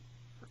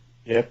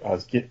 Yep,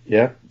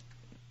 Yeah.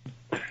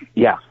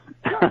 Yeah.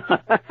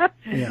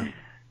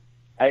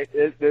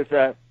 There's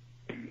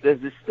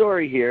a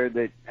story here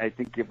that I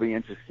think you'll be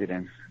interested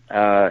in.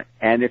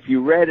 And if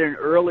you read an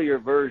earlier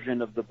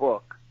version of the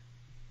book,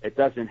 it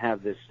doesn't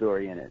have this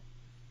story in it.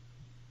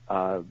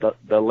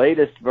 The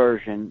latest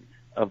version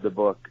of the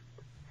book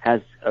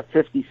has a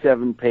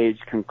 57-page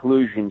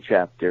conclusion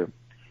chapter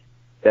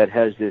that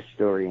has this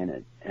story in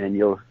it, and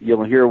you'll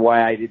hear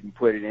why I didn't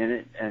put it in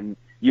it, and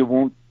you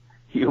won't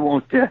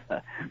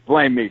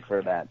blame me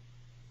for that.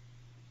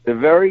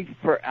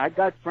 I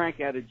got Frank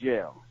out of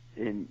jail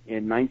in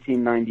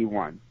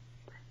 1991.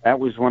 That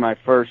was when I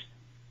first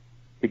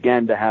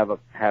began to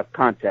have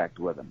contact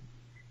with him.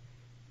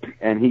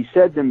 And he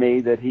said to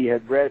me that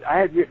I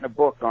had written a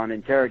book on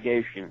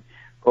interrogation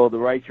called The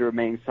Right to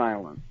Remain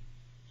Silent,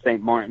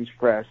 St. Martin's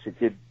Press.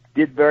 It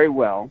did very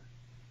well,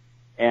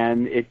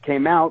 and it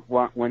came out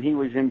when he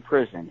was in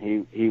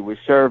prison. He was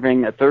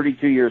serving a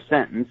 32-year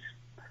sentence,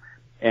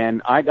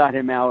 and I got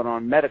him out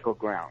on medical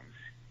grounds.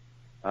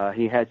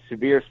 He had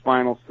severe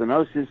spinal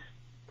stenosis,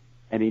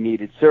 and he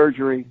needed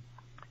surgery.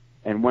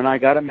 And when I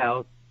got him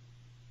out,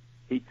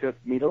 he took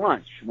me to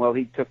lunch. Well,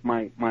 he took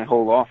my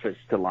whole office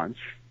to lunch,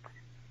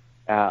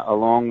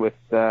 along with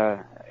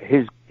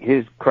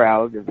his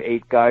crowd of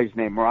 8 guys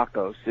named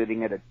Rocco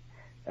sitting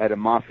at a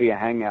mafia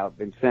hangout,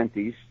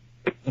 Vincenti's.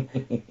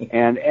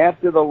 And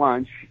after the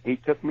lunch, he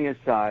took me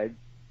aside,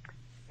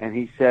 and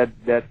he said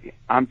that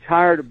I'm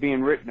tired of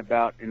being written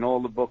about in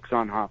all the books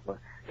on Hoffa.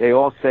 They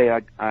all say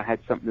I had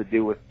something to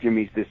do with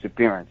Jimmy's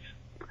disappearance.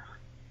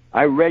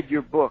 I read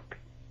your book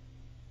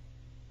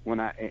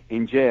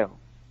in jail,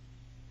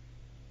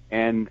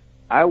 and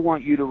I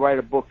want you to write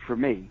a book for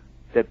me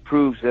that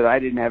proves that I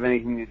didn't have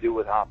anything to do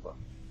with Hoffa's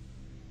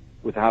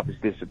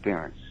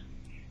disappearance.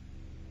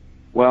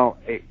 Well,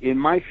 in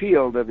my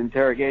field of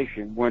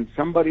interrogation, when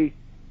somebody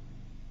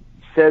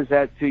says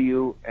that to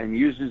you and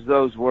uses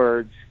those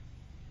words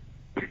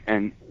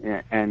and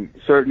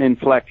certain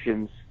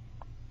inflections,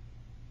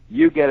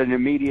 you get an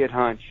immediate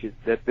hunch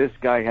that this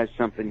guy has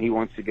something he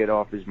wants to get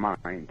off his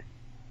mind,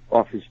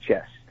 off his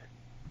chest.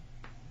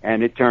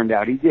 And it turned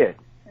out he did.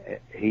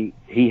 He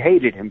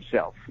hated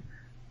himself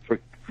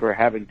for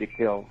having to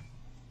kill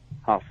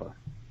Hoffa.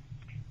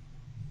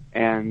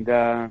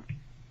 And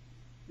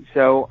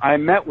so I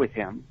met with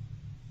him,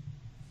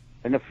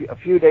 and a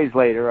few days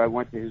later I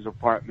went to his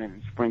apartment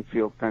in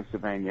Springfield,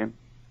 Pennsylvania,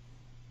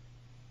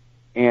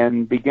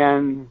 and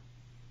began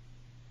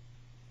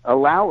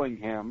allowing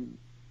him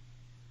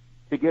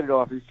to get it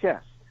off his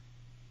chest.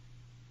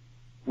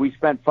 We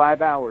spent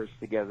 5 hours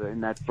together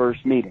in that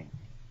first meeting.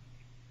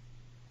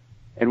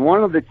 And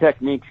one of the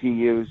techniques you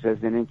use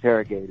as an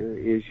interrogator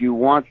is you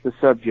want the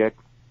subject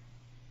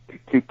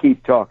to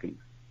keep talking.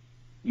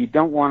 You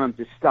don't want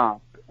him to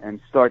stop and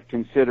start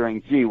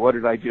considering, gee, what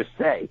did I just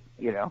say?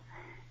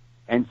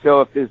 And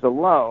so if there's a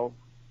lull,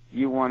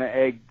 you want to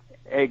egg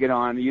it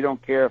on. You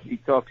don't care if he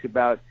talks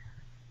about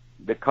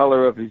the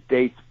color of his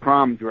date's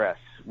prom dress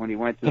when he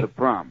went to the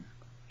prom.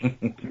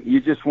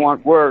 You just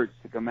want words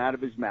to come out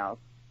of his mouth,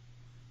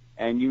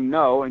 and you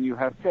know and you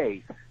have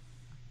faith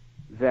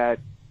that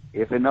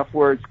if enough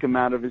words come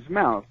out of his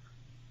mouth,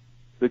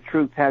 the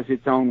truth has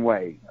its own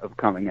way of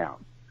coming out.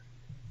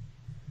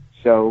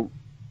 So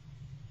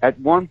at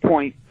one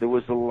point there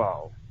was a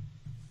lull,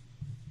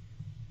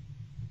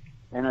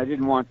 and I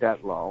didn't want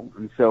that lull,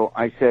 and so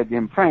I said to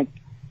him, Frank,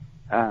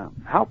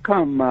 how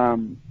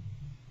come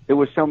there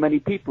were so many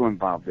people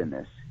involved in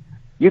this?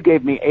 You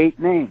gave me 8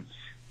 names.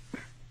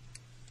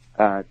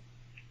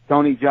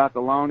 Tony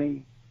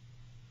Giacalone,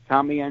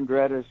 Tommy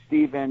Andretta,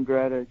 Steve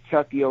Andretta,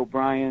 Chucky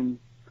O'Brien,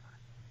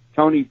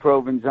 Tony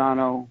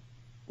Provenzano,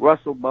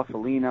 Russell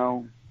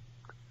Buffalino.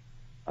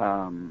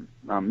 I'm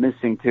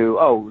missing 2.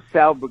 Oh,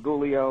 Sal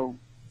Bergoglio.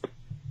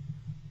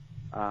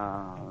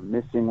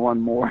 Missing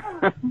one more.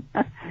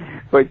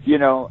 But,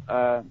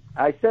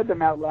 I said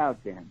them out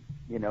loud to him.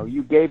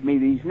 You gave me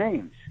these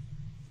names.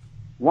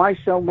 Why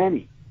so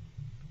many?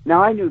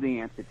 Now, I knew the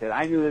answer to that.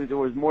 I knew that there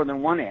was more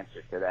than one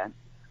answer to that.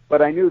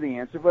 But I knew the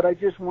answer, but I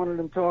just wanted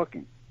him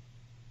talking.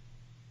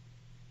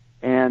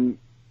 And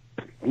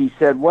he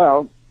said,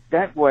 well,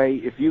 that way,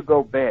 if you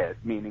go bad,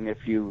 meaning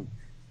if you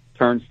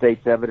turn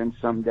state's evidence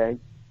someday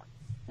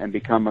and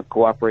become a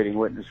cooperating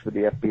witness for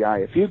the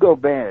FBI, if you go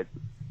bad,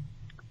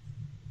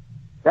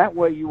 that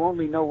way you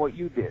only know what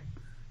you did.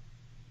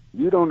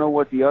 You don't know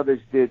what the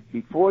others did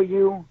before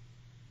you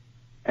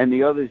and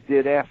the others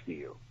did after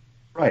you.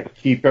 Right.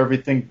 Keep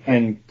everything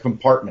in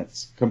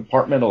compartments.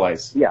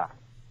 Compartmentalize. Yeah.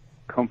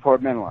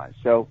 Compartmentalize.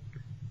 So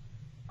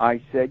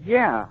I said,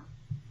 yeah.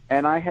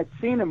 And I had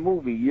seen a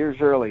movie years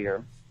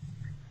earlier,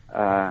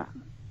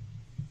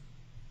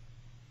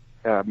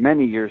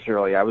 many years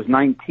earlier. I was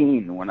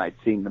 19 when I'd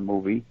seen the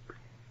movie.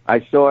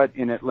 I saw it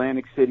in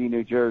Atlantic City,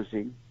 New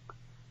Jersey.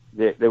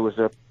 There was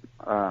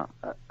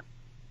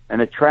an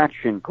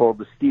attraction called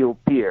the Steel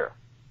Pier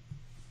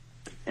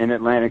in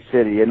Atlantic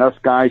City, and us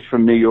guys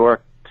from New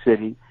York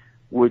City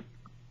would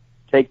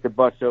take the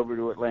bus over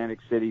to Atlantic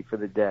City for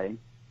the day.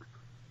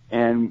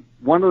 And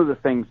one of the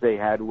things they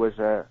had was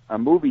a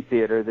movie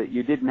theater that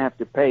you didn't have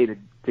to pay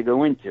to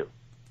go into.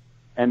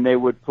 And they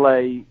would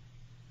play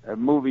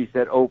movies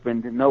that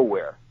opened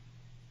nowhere.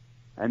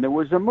 And there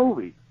was a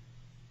movie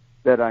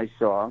that I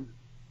saw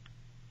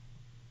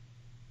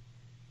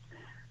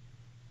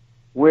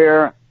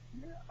where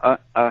a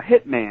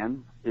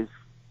hitman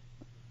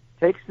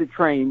takes the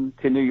train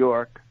to New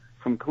York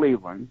from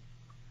Cleveland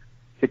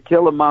to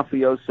kill a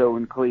mafioso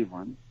in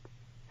Cleveland.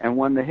 And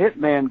when the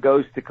hitman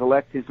goes to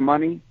collect his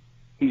money,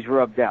 he's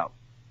rubbed out.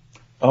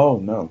 Oh,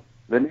 no.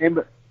 The name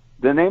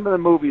of the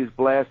movie is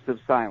Blast of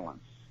Silence.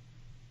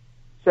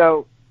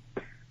 So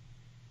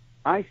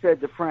I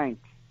said to Frank,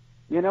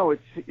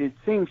 it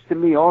seems to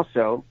me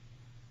also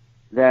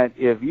that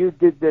if you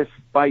did this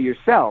by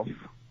yourself,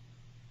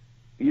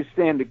 you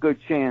stand a good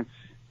chance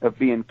of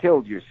being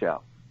killed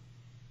yourself.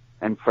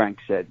 And Frank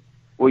said,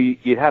 well,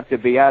 you'd have to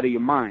be out of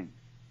your mind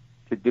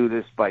to do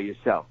this by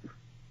yourself.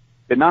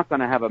 You're not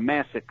going to have a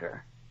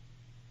massacre,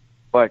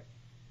 but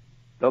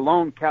the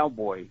lone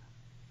cowboy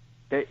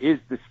is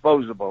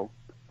disposable,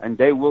 and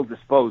they will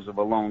dispose of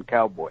a lone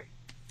cowboy.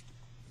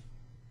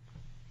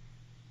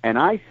 And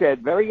I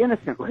said very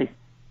innocently,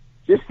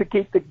 just to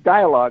keep the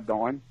dialogue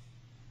going,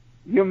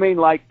 you mean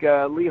like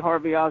Lee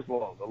Harvey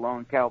Oswald, the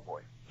lone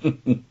cowboy?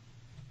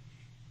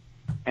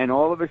 And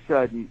all of a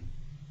sudden,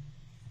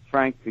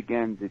 Frank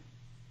began to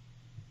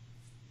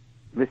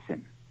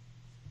listen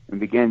and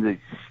began to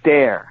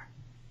stare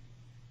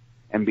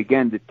and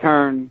began to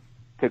turn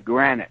to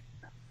granite.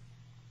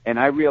 And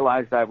I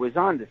realized I was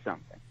onto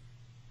something.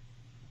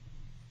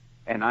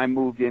 And I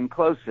moved in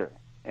closer.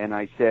 And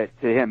I said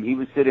to him, he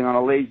was sitting on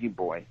a lazy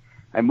boy.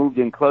 I moved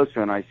in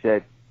closer and I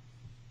said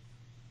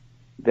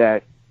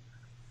that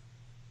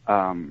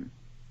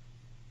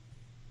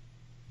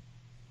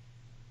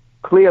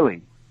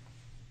clearly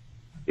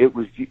it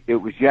was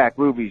Jack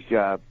Ruby's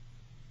job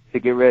to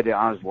get rid of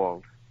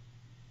Oswald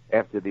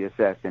after the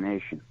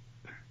assassination.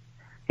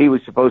 He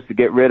was supposed to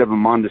get rid of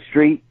him on the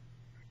street.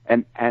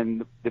 And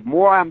the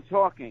more I'm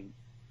talking,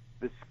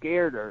 the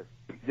scareder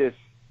this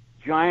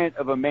giant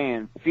of a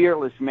man,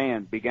 fearless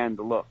man, began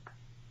to look.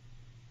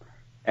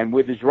 And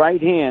with his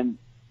right hand,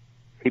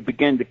 he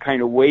began to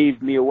kind of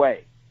wave me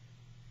away.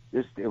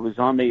 It was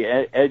on the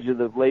edge of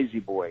the lazy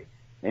boy.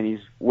 And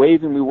he's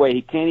waving me away.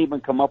 He can't even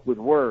come up with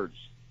words.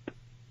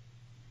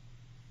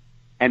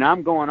 And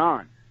I'm going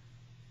on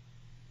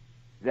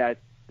that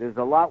there's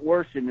a lot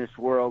worse in this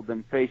world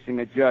than facing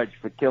a judge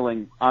for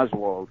killing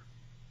Oswald.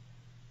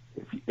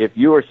 If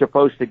you were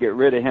supposed to get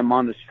rid of him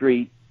on the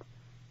street,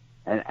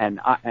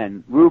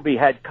 and Ruby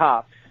had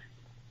cops,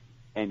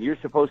 and you're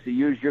supposed to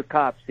use your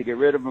cops to get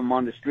rid of him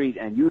on the street,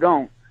 and you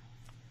don't,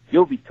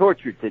 you'll be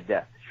tortured to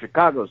death,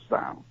 Chicago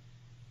style.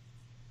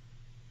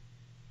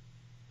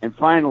 And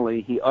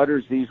finally, he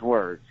utters these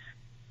words,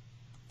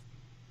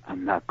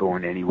 I'm not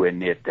going anywhere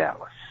near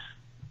Dallas.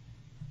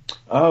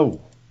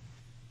 Oh.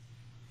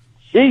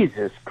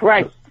 Jesus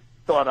Christ,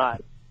 thought I.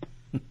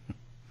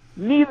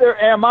 Neither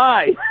am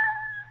I.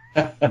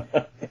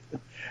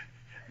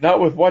 Not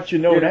with what you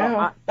know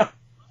now.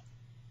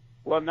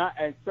 Not,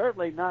 and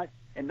certainly not,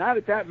 and not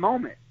at that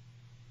moment.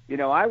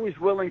 I was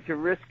willing to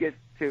risk it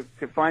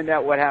to find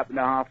out what happened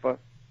to Hoffa.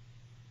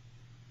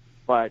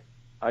 But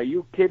are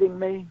you kidding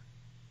me?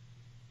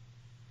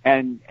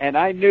 And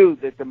I knew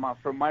that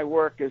from my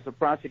work as a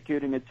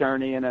prosecuting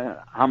attorney and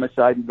a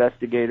homicide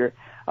investigator,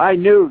 I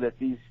knew that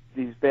these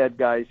bad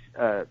guys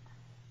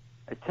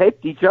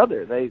taped each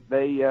other. They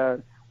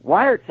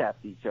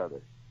wiretapped each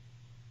other.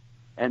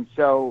 And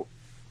so,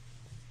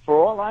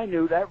 for all I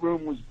knew, that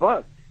room was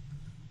bugged.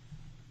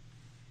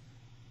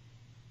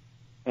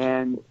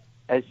 And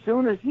as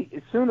soon as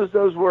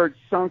those words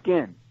sunk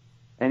in,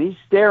 and he's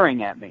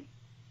staring at me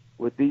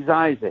with these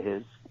eyes of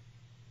his,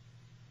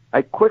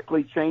 I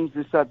quickly changed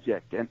the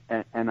subject,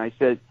 and I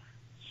said,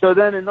 so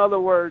then, in other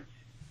words,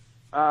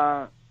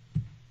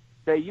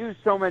 they used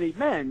so many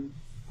men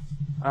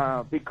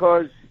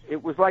because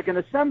it was like an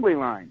assembly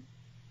line.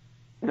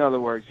 In other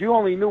words, you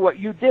only knew what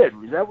you did.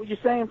 Is that what you're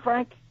saying,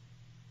 Frank?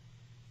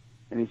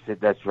 And he said,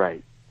 that's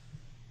right.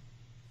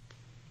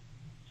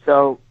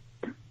 So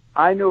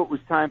I knew it was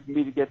time for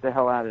me to get the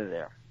hell out of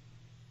there.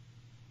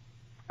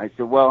 I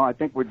said, well, I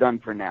think we're done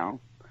for now.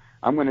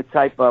 I'm going to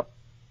type up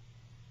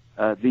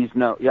these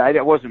notes. Yeah,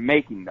 I wasn't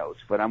making notes,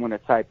 but I'm going to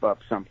type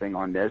up something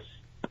on this,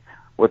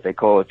 what they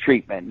call a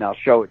treatment, and I'll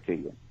show it to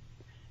you.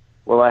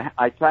 Well,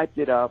 I typed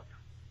it up,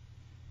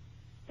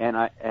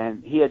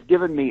 and he had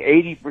given me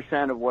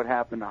 80% of what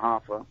happened to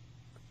Hoffa.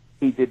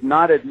 He did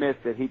not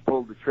admit that he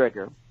pulled the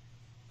trigger,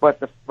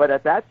 but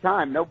at that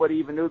time, nobody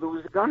even knew there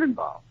was a gun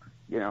involved.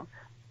 You know,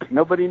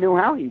 nobody knew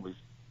how he was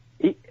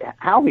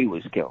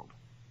killed,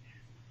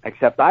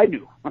 except I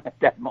knew at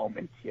that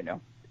moment. You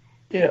know.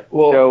 Yeah.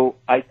 Well. So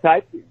I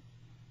typed it.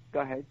 Go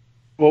ahead.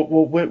 Well,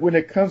 when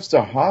it comes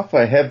to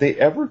Hoffa, have they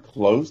ever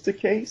closed the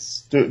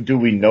case? Do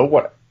we know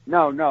what?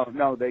 No.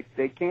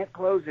 They can't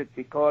close it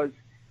because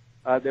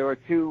there are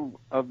two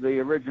of the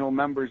original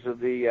members of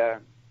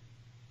the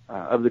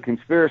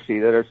conspiracy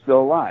that are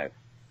still alive.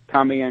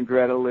 Tommy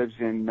Andretta lives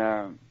in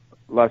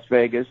Las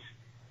Vegas,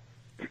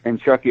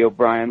 and Chucky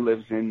O'Brien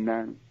lives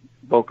in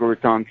Boca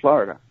Raton,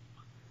 Florida.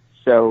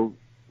 So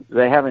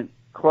they haven't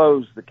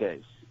closed the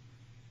case,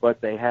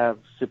 but they have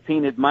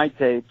subpoenaed my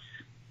tapes,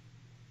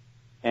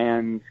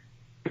 and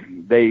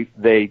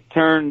they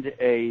turned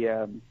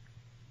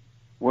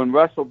when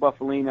Russell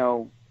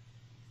Buffalino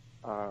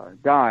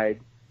died,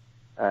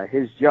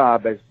 his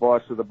job as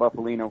boss of the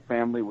Buffalino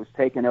family was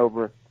taken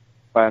over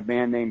by a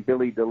man named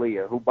Billy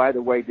D'Elia, who, by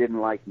the way, didn't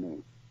like me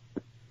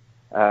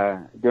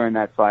during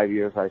that 5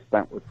 years I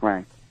spent with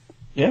Frank.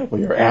 Yeah, well,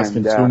 you're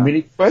asking too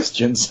many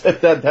questions.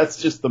 That's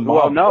just the mob.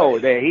 Well, no,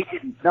 he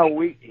didn't.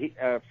 No,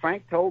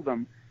 Frank told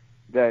them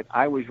that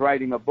I was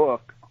writing a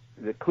book,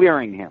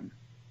 clearing him.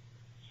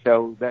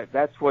 So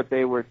that's what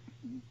they were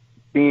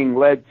being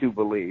led to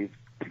believe.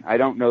 I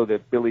don't know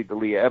that Billy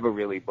D'Elia ever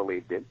really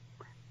believed it,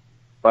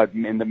 but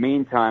in the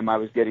meantime, I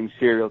was getting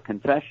serial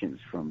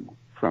confessions from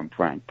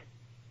Frank.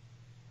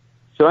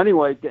 So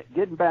anyway,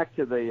 getting back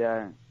to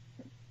the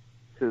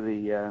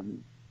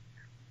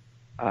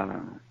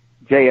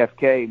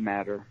JFK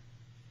matter,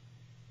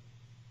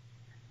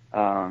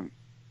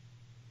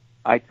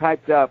 I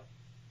typed up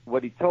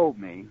what he told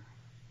me,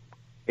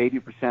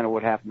 80% of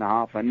what happened to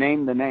Hoffa,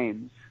 named the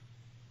names,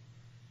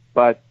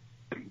 but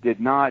did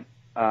not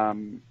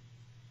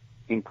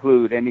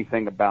include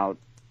anything about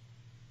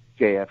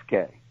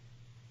JFK.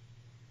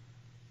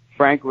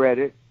 Frank read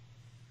it,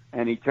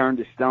 and he turned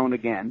to stone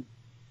again,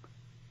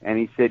 and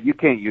he said, you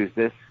can't use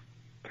this.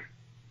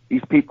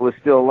 These people are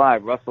still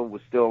alive. Russell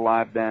was still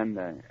alive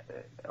then.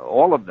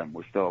 All of them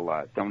were still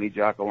alive. Tony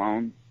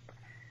Giacalone.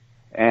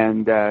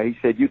 And he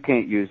said, you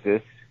can't use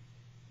this.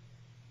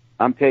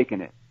 I'm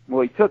taking it.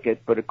 Well, he took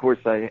it, but of course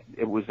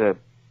it was a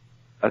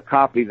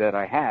copy that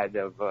I had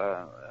of,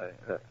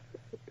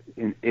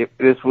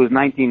 this was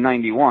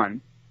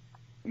 1991,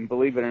 and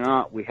believe it or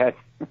not, we had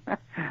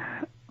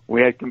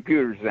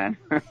computers then,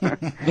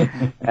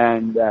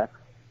 and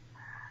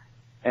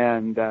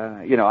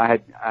you know, I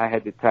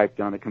had it typed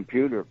on a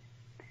computer.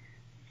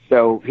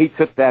 So he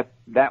took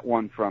that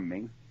one from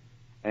me,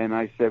 and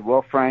I said,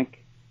 well, Frank,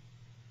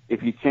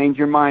 if you change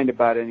your mind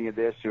about any of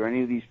this or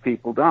any of these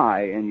people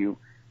die, and you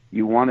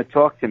want to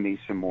talk to me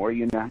some more,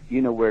 you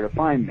know where to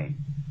find me.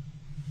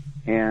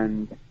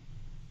 And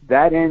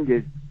that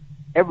ended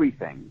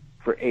everything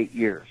for 8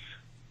 years.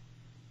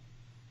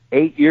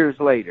 8 years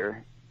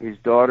later, his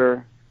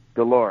daughter,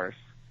 Dolores,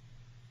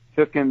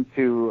 took him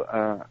to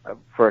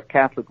for a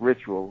Catholic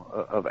ritual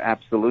of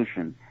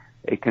absolution,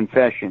 a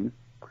confession.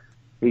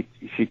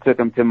 She took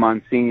him to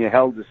Monsignor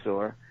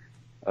Heldesor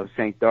of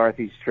St.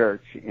 Dorothy's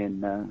Church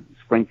in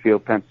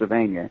Springfield,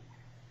 Pennsylvania,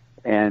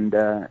 and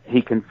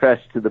he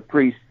confessed to the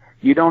priest.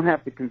 You don't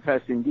have to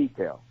confess in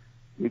detail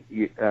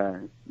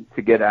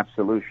to get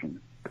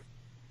absolution.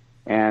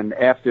 And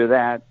after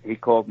that, he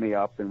called me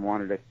up and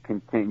wanted to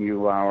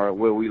continue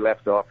where we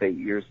left off 8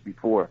 years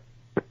before.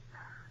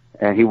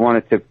 And he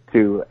wanted to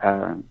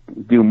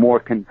do more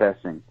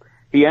confessing.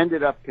 He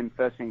ended up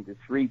confessing to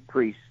 3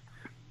 priests.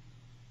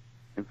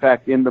 In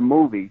fact, in the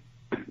movie,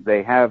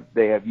 they have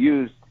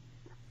used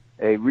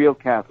a real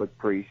Catholic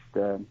priest,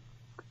 a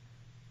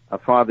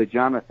Father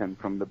Jonathan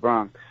from the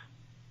Bronx,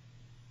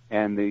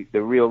 and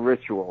the real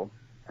ritual.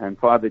 And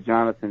Father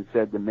Jonathan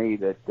said to me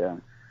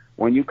that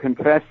when you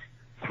confess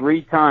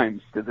 3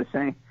 times to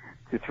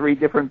 3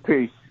 different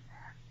priests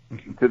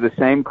to the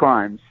same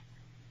crimes,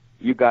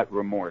 you got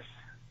remorse.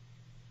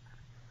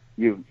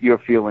 You're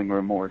feeling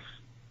remorse.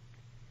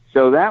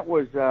 So that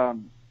was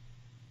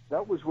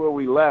where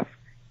we left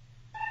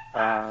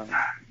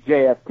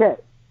JFK.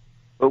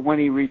 But when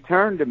he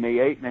returned to me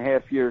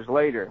 8.5 years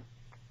later,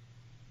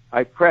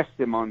 I pressed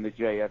him on the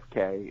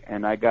JFK,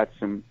 and I got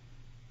some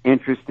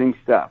interesting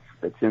stuff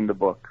that's in the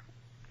book.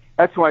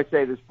 That's why I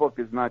say this book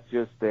is not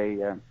just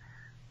a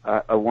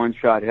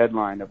one-shot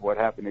headline of what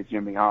happened to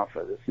Jimmy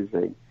Hoffa. This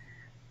is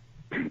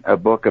a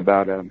book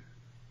about a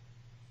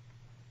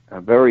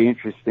very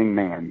interesting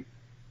man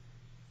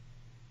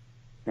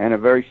and a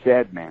very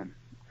sad man.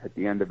 at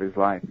the end of his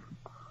life.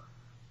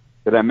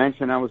 Did I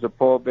mention I was a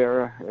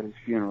pallbearer at his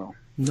funeral?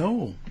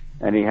 No.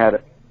 And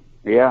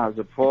I was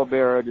a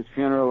pallbearer at his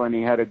funeral, and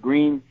he had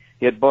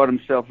bought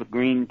himself a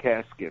green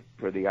casket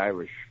for the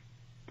Irish.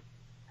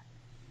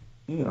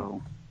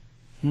 So,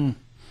 and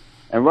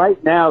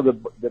right now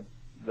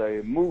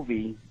the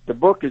movie, the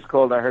book is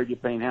called I Heard You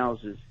Paint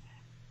Houses.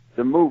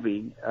 The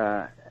movie,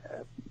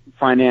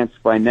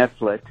 financed by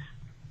Netflix,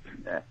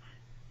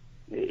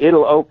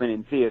 it'll open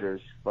in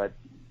theaters, but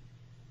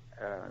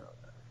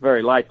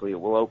very likely it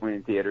will open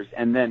in theaters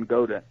and then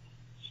go to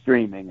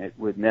streaming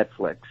with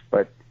Netflix.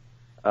 But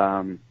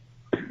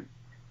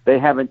they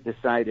haven't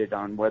decided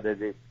on whether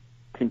they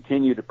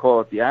continue to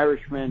call it The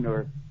Irishman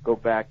or go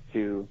back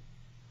to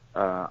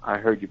I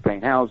Heard You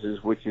Paint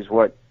Houses, which is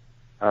what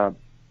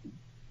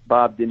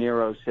Bob De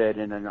Niro said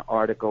in an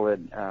article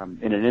in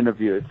an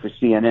interview for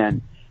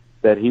CNN,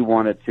 that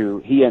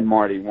he and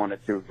Marty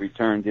wanted to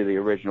return to the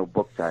original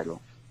book title,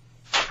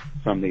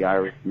 From the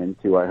Irishman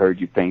to I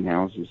Heard You Paint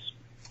Houses.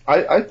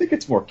 I think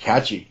it's more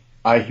catchy.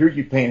 I Hear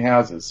You Paint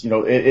Houses.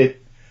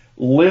 It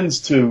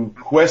lends to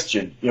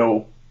question,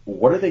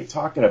 what are they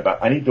talking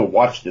about? I need to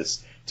watch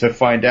this to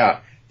find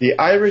out. The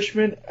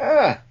Irishman,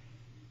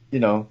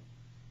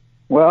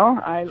 Well,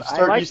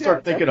 you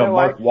start thinking of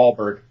Mark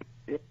Wahlberg.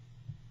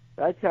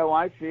 That's how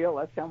I feel.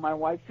 That's how my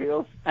wife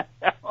feels. That's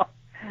how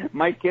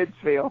my kids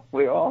feel.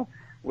 We all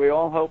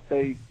hope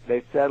they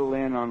settle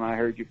in on I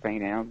Heard You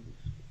Paint Houses.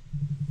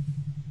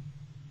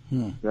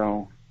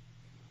 So.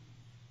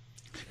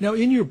 Now,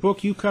 in your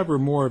book, you cover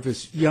more of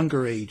his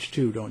younger age,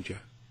 too, don't you?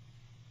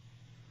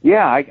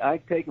 Yeah,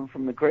 I take him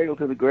from the cradle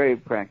to the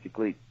grave,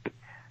 practically.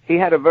 He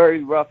had a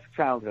very rough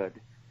childhood.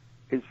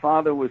 His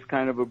father was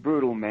kind of a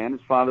brutal man.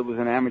 His father was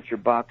an amateur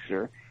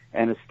boxer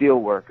and a steel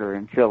worker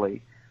in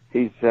Philly.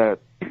 He's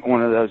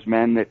one of those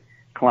men that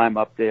climb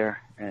up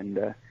there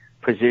and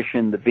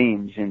position the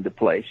beams into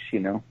place,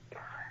 Not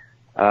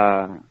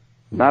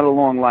a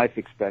long life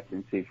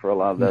expectancy for a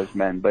lot of those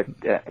men,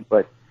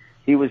 but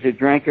he was a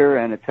drinker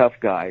and a tough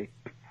guy.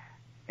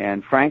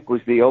 And Frank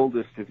was the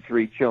oldest of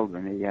three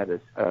children. He had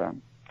a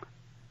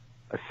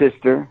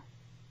sister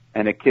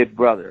and a kid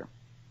brother.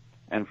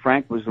 And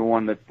Frank was the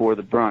one that bore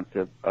the brunt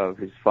of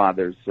his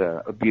father's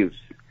abuse.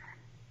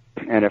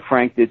 And if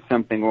Frank did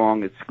something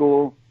wrong at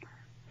school,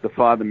 the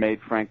father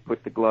made Frank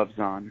put the gloves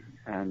on.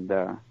 And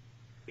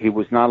he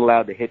was not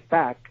allowed to hit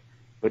back,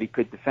 but he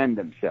could defend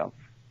himself.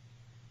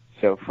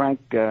 So Frank,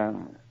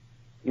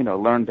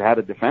 learned how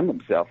to defend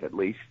himself at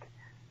least.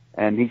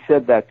 And he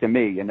said that to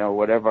me,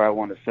 whatever I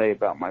want to say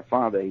about my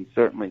father, he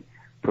certainly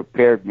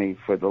prepared me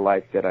for the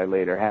life that I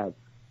later have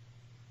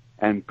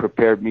and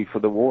prepared me for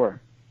the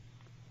war.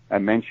 I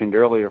mentioned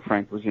earlier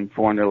Frank was in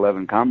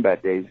 411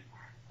 combat days.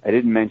 I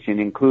didn't mention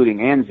including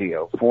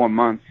Anzio, 4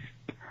 months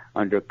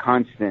under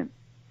constant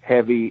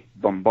heavy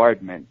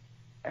bombardment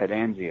at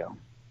Anzio.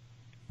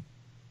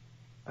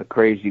 A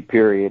crazy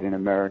period in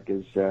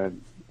America's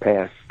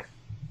past,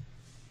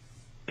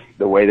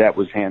 the way that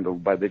was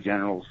handled by the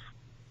generals.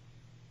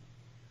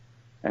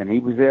 And he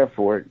was there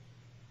for it.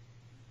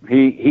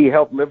 He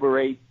helped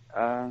liberate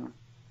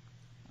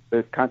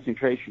the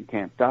concentration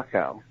camp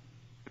Dachau,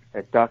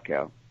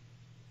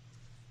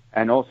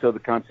 and also the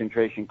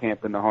concentration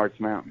camp in the Harz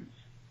Mountains.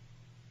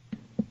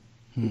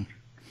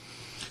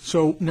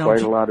 So now,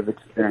 quite a lot of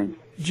experience.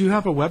 Do you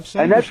have a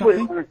website and that's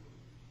or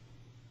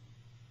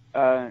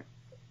something?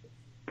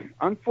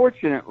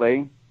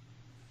 Unfortunately,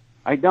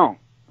 I don't.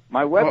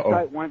 My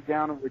website went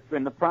down, and we're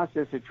in the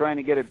process of trying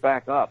to get it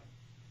back up.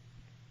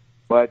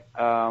 But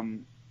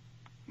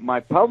my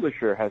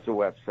publisher has a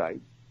website,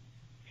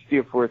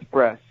 Steerforth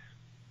Press.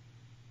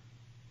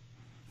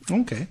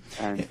 Okay.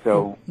 And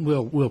so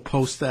we'll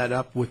post that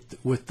up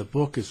with the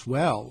book as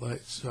well.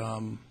 It's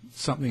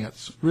something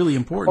that's really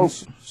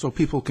important, so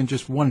people can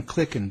just one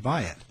click and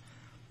buy it.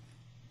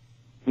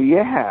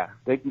 Yeah,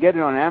 they can get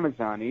it on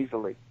Amazon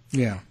easily.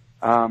 Yeah.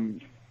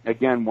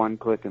 Again, one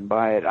click and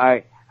buy it.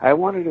 I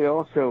wanted to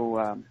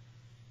also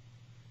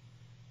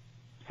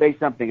say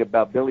something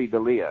about Billy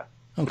D'Elia.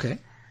 Okay.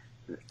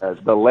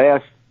 The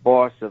last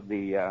boss of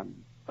the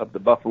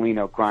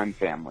Buffalino crime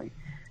family.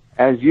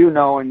 As you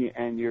know,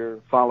 and your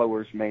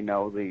followers may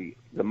know, the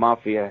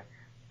mafia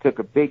took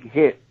a big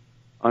hit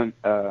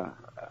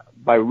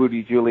by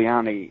Rudy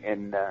Giuliani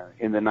in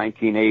the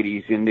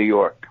 1980s in New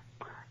York,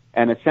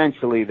 and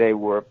essentially they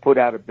were put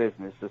out of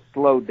business, a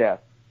slow death,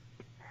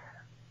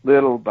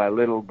 little by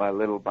little by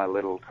little by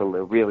little, till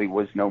there really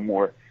was no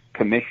more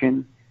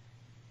commission.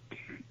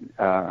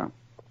 And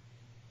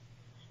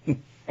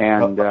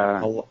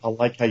I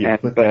like how you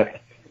put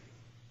that.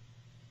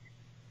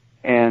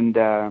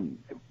 And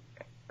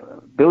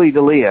Billy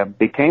D'Elia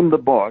became the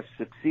boss,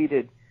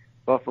 succeeded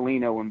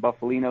Buffalino when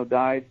Buffalino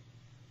died.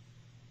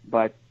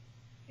 But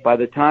by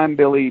the time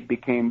Billy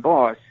became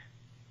boss,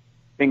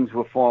 things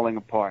were falling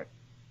apart.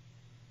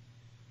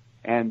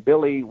 And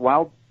Billy,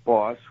 while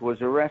boss,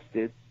 was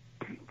arrested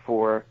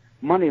for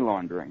money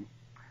laundering,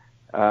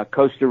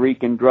 Costa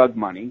Rican drug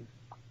money,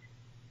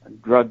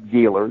 drug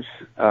dealers.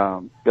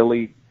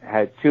 Billy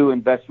had 2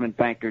 investment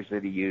bankers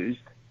that he used,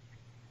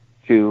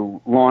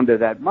 to launder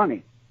that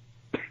money.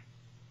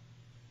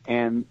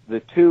 And the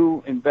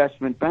two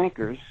investment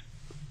bankers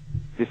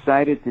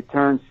decided to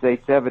turn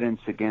state's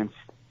evidence against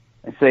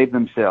and save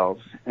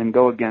themselves and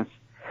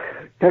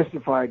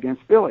testify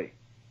against Billy.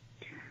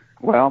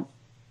 Well,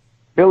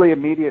 Billy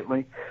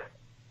immediately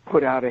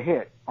put out a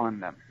hit on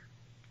them.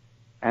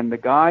 And the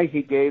guy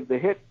he gave the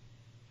hit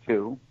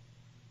to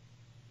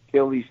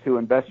kill these two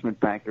investment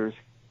bankers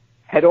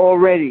had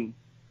already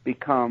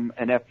become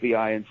an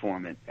FBI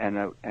informant and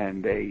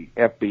a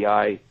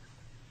FBI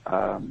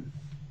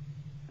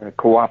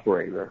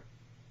cooperator.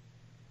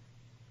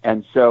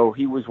 And so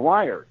he was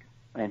wired.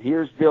 And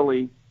here's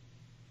Billy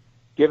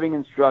giving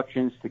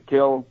instructions to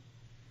kill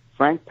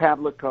Frank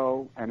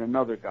Pavlico and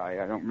another guy.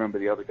 I don't remember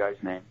the other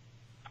guy's name.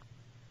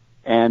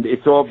 And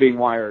it's all being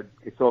wired.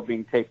 It's all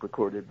being tape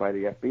recorded by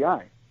the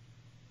FBI.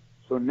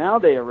 So now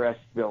they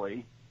arrest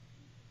Billy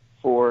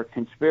for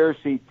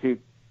conspiracy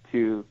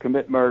to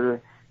commit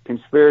murder,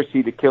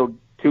 conspiracy to kill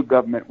two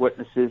government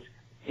witnesses.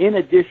 In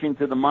addition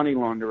to the money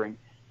laundering,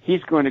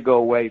 he's going to go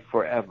away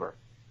forever.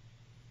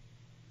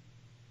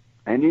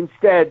 And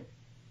instead,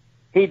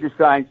 he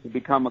decides to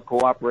become a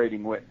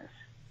cooperating witness.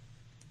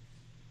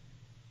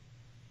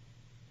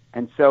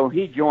 And so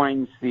he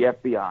joins the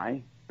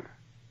FBI,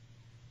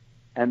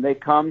 and they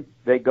go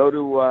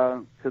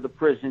to the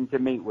prison to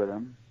meet with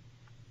him.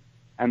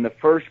 And the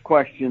first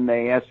question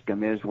they ask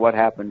him is, what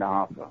happened to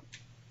Hoffa?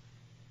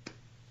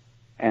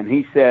 And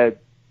he said,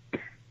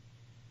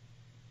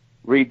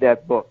 read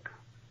that book.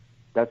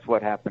 That's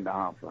what happened to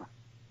Hoffa.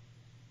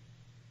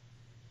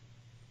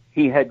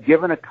 He had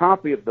given a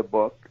copy of the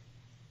book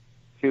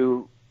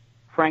to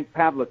Frank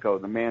Pavlico,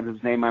 the man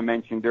whose name I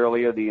mentioned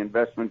earlier, the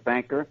investment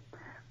banker.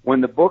 When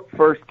the book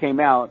first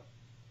came out,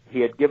 he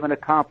had given a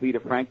copy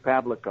to Frank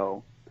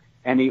Pavlico,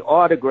 and he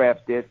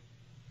autographed it,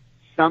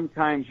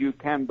 "Sometimes you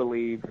can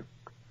believe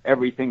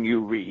everything you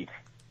read."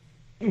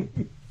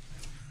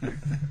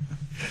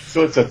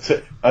 So it's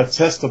a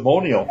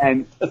testimonial.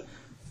 And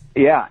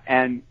yeah,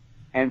 and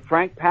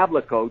Frank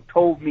Pavlico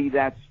told me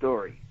that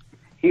story.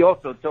 He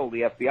also told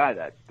the FBI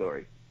that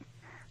story,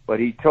 but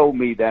he told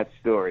me that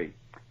story.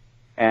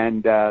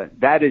 And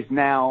that is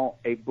now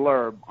a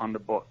blurb on the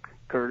book,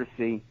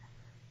 courtesy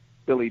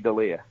Billy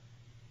D'Elia,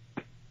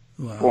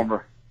 Wow.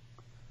 former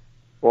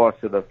boss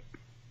of the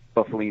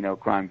Buffalino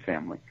crime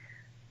family.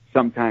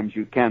 Sometimes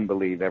you can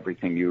believe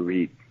everything you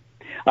read.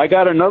 I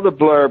got another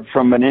blurb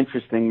from an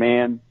interesting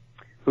man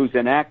who's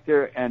an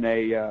actor and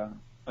a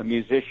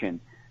musician.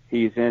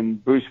 He's in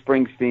Bruce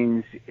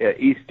Springsteen's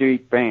E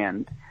Street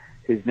Band.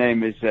 His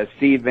name is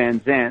Steve Van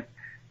Zandt.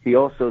 He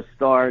also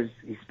starred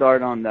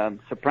on The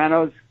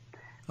Sopranos,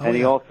 and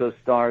he also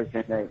stars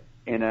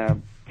in a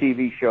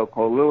TV show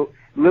called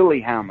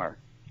Lillehammer,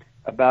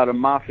 about a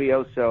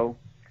mafioso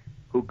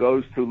who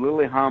goes to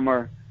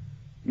Lillehammer,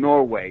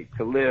 Norway,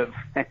 to live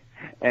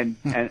and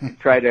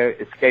try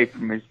to escape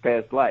from his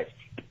past life.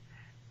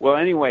 Well,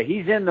 anyway,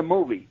 he's in the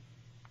movie,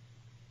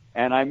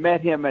 and I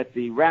met him at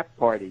the rap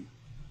party,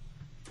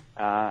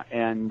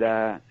 and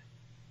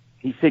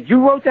he said,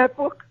 "You wrote that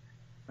book?"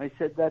 I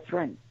said, "That's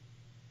right."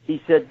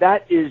 He said,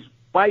 "That is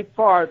by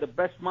far the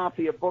best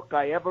mafia book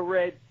I ever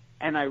read,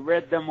 and I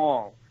read them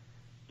all."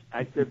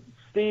 I said,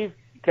 "Steve,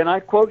 can I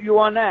quote you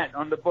on that,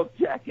 on the book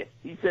jacket?"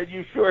 He said,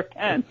 "You sure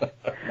can."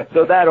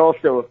 So that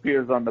also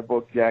appears on the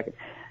book jacket.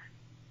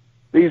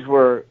 These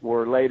were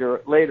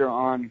later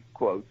on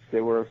quotes.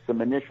 There were some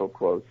initial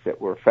quotes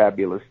that were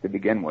fabulous to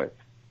begin with.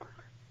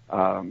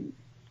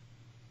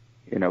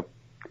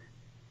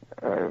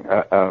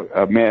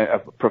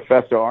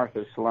 Professor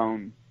Arthur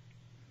Sloan,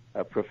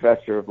 a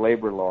professor of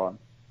labor law,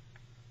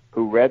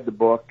 who read the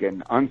book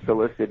and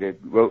unsolicited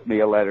wrote me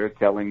a letter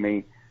telling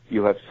me,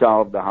 "You have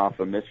solved the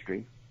Hoffa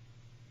mystery."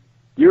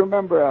 Do you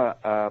remember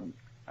a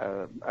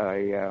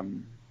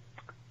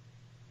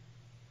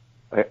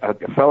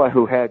fellow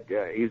who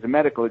he was a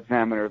medical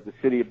examiner of the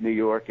city of New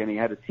York, and he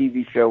had a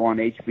TV show on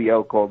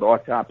HBO called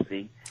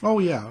Autopsy. Oh,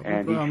 yeah.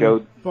 And he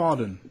showed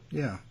Bauden.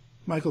 Yeah.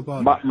 Michael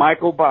Bauden.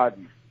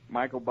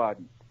 Michael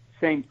Bauden.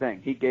 Same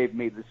thing. He gave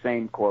me the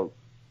same quote,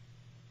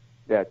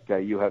 that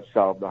you have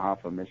solved the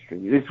Hoffa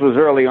mystery. This was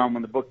early on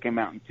when the book came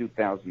out in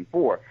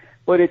 2004,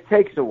 but it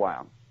takes a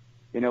while.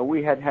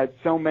 We had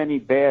so many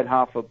bad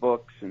Hoffa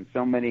books and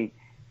so many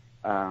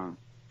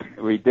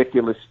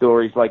ridiculous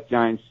stories like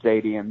Giant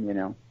Stadium,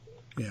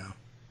 Yeah.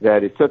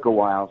 that it took a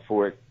while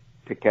for it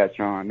to catch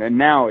on. And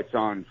now it's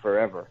on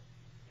forever.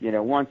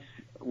 Once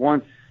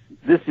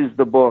this is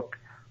the book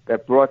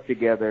that brought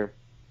together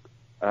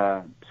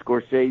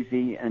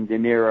Scorsese and De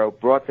Niro,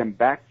 brought them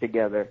back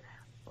together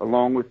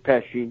along with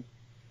Pesci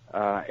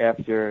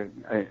after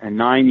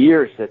 9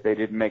 years that they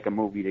didn't make a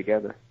movie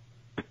together.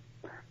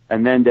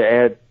 And then to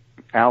add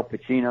Al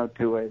Pacino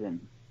to it and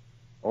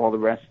all the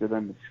rest of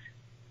them, it's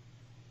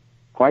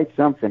quite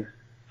something.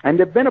 And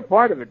they've been a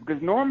part of it,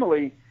 because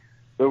normally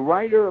the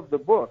writer of the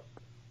book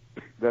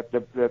that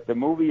the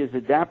movie is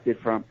adapted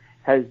from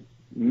has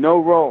no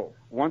role.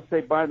 Once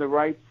they buy the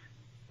rights,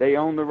 they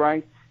own the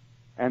rights,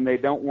 and they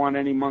don't want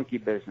any monkey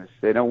business.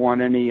 They don't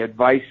want any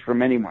advice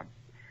from anyone.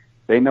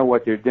 They know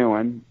what they're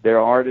doing. They're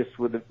artists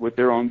with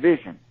their own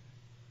vision.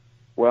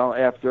 Well,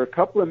 after a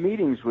couple of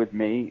meetings with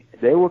me,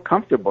 they were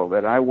comfortable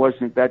that I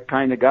wasn't that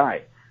kind of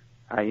guy.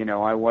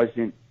 I was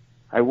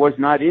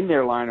not in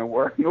their line of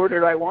work, nor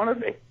did I want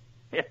to be.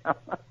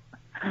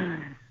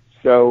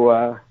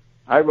 So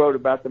I wrote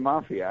about the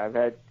mafia. I've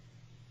had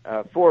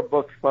 4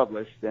 books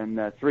published, and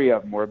 3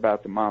 of them were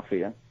about the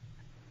mafia.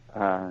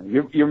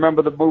 You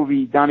remember the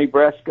movie Donnie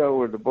Brasco,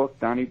 or the book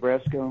Donnie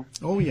Brasco?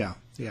 Oh, yeah,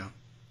 yeah.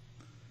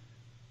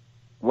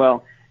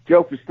 Well,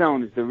 Joe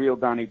Pistone is the real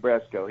Donnie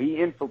Brasco.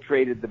 He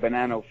infiltrated the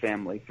Bonanno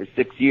family for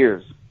 6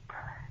 years,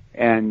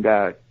 and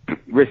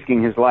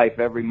risking his life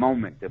every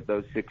moment of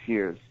those 6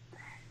 years.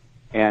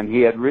 And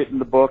he had written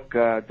the book,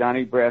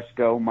 Donnie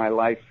Brasco, My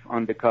Life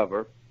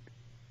Undercover,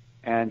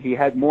 and he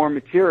had more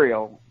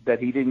material that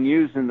he didn't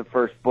use in the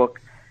first book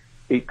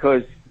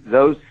because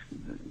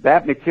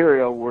that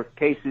material were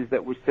cases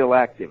that were still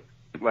active,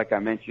 like I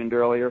mentioned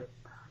earlier,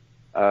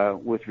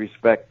 with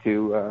respect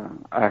to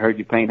I Heard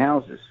You Paint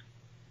Houses,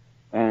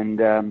 and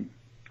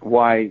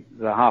why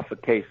the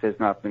Hoffa case has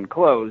not been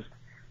closed.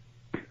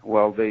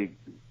 Well,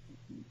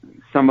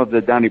 some of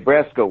the Donnie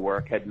Brasco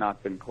work had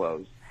not been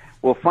closed.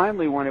 Well,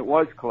 finally, when it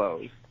was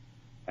closed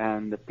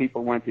and the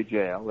people went to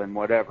jail and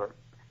whatever,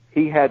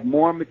 he had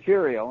more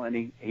material,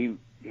 and he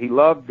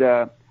loved.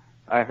 I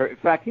heard. In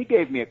fact, he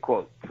gave me a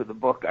quote for the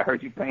book I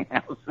Heard You Paint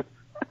Houses.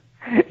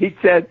 He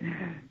said,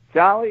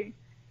 "Charlie,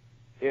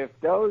 if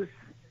those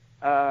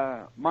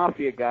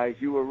mafia guys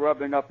you were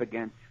rubbing up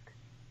against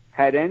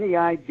had any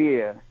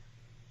idea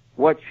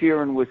what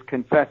Sheeran was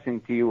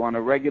confessing to you on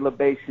a regular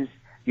basis,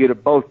 you'd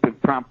have both been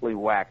promptly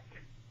whacked."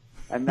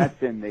 And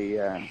that's in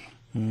the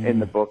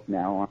book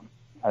now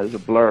as a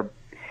blurb.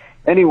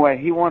 Anyway,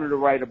 he wanted to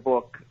write a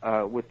book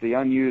with the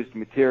unused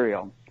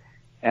material,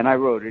 and I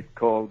wrote it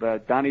called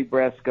Donnie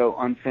Brasco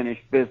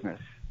Unfinished Business.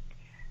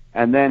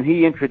 And then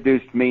he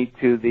introduced me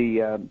to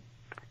the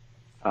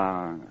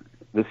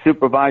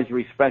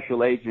supervisory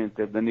special agent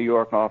of the New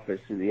York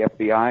office of the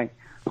FBI,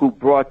 who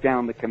brought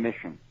down the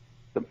commission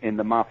in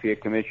the Mafia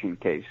Commission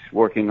case,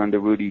 working under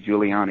Rudy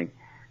Giuliani.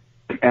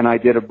 And I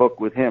did a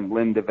book with him,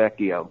 Lynn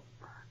DeVecchio,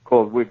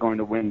 called We're Going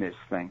to Win This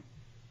Thing.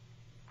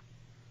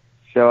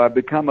 So I've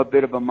become a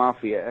bit of a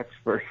mafia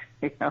expert,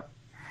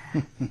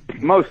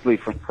 mostly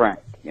from Frank.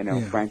 Yeah.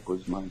 Frank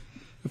was my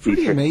pretty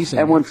teacher. Amazing.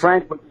 And when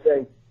Frank would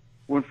say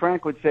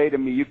to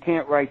me, "You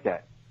can't write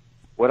that.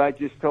 What I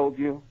just told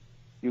you,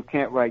 you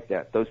can't write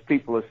that. Those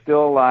people are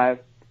still alive,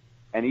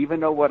 and even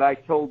though what I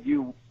told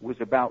you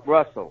was about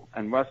Russell,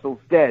 and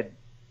Russell's dead,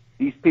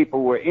 these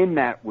people were in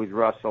that with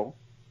Russell,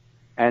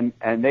 and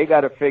they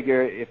got to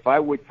figure if I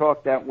would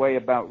talk that way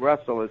about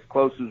Russell, as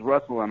close as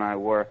Russell and I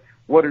were,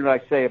 what did I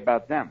say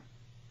about them?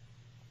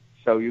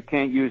 So you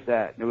can't use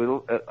that." There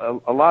was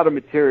a lot of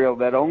material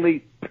that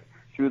only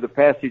through the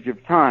passage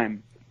of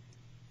time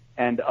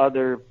and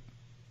other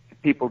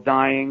people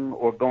dying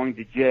or going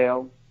to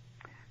jail.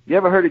 You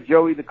ever heard of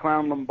Joey the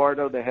Clown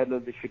Lombardo, the head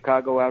of the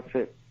Chicago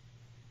outfit?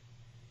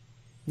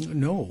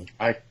 No.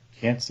 I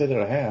can't say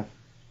that I have.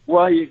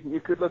 Well, you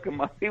could look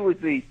him up. He was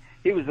the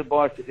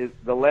boss,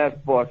 the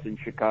last boss in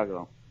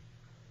Chicago,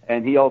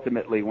 and he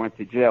ultimately went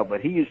to jail.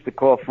 But he used to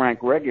call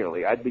Frank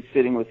regularly. I'd be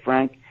sitting with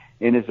Frank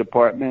in his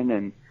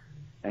apartment,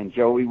 and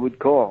Joey would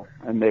call,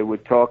 and they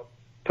would talk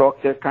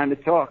their kind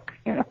of talk,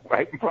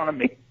 right in front of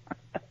me.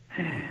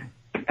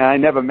 And I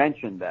never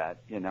mentioned that,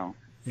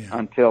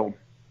 until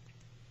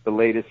the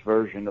latest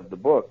version of the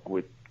book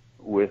with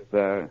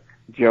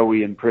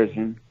Joey in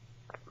prison,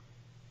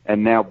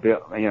 and now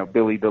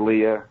Billy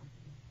D'Elia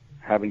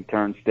having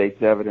turned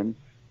state's evidence.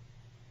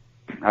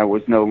 I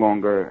was no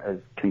longer as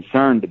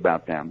concerned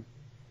about them,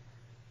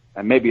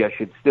 and maybe I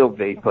should still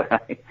be, but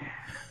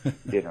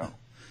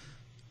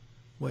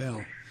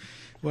Well,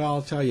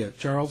 I'll tell you,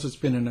 Charles, it's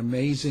been an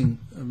amazing,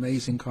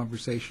 amazing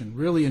conversation.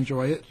 Really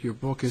enjoy it. Your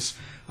book is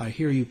I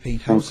Hear You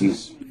Paint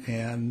Houses.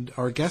 And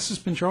our guest has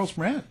been Charles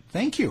Brandt.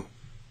 Thank you.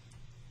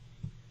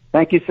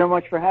 Thank you so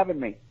much for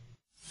having me.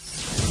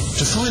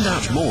 To find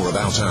out more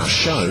about our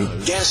show,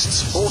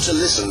 guests, or to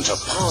listen to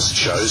past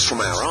shows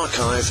from our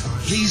archive,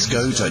 please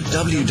go to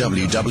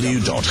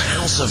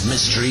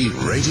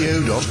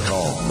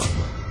www.houseofmysteryradio.com.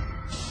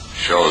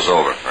 Show's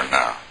over for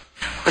now.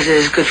 Was it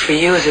as good for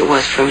you as it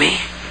was for me?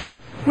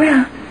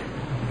 Well,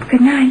 good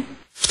night.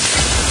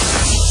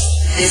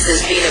 This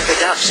has been a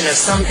production of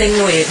Something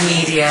Weird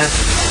Media.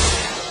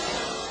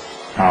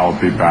 I'll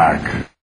be back.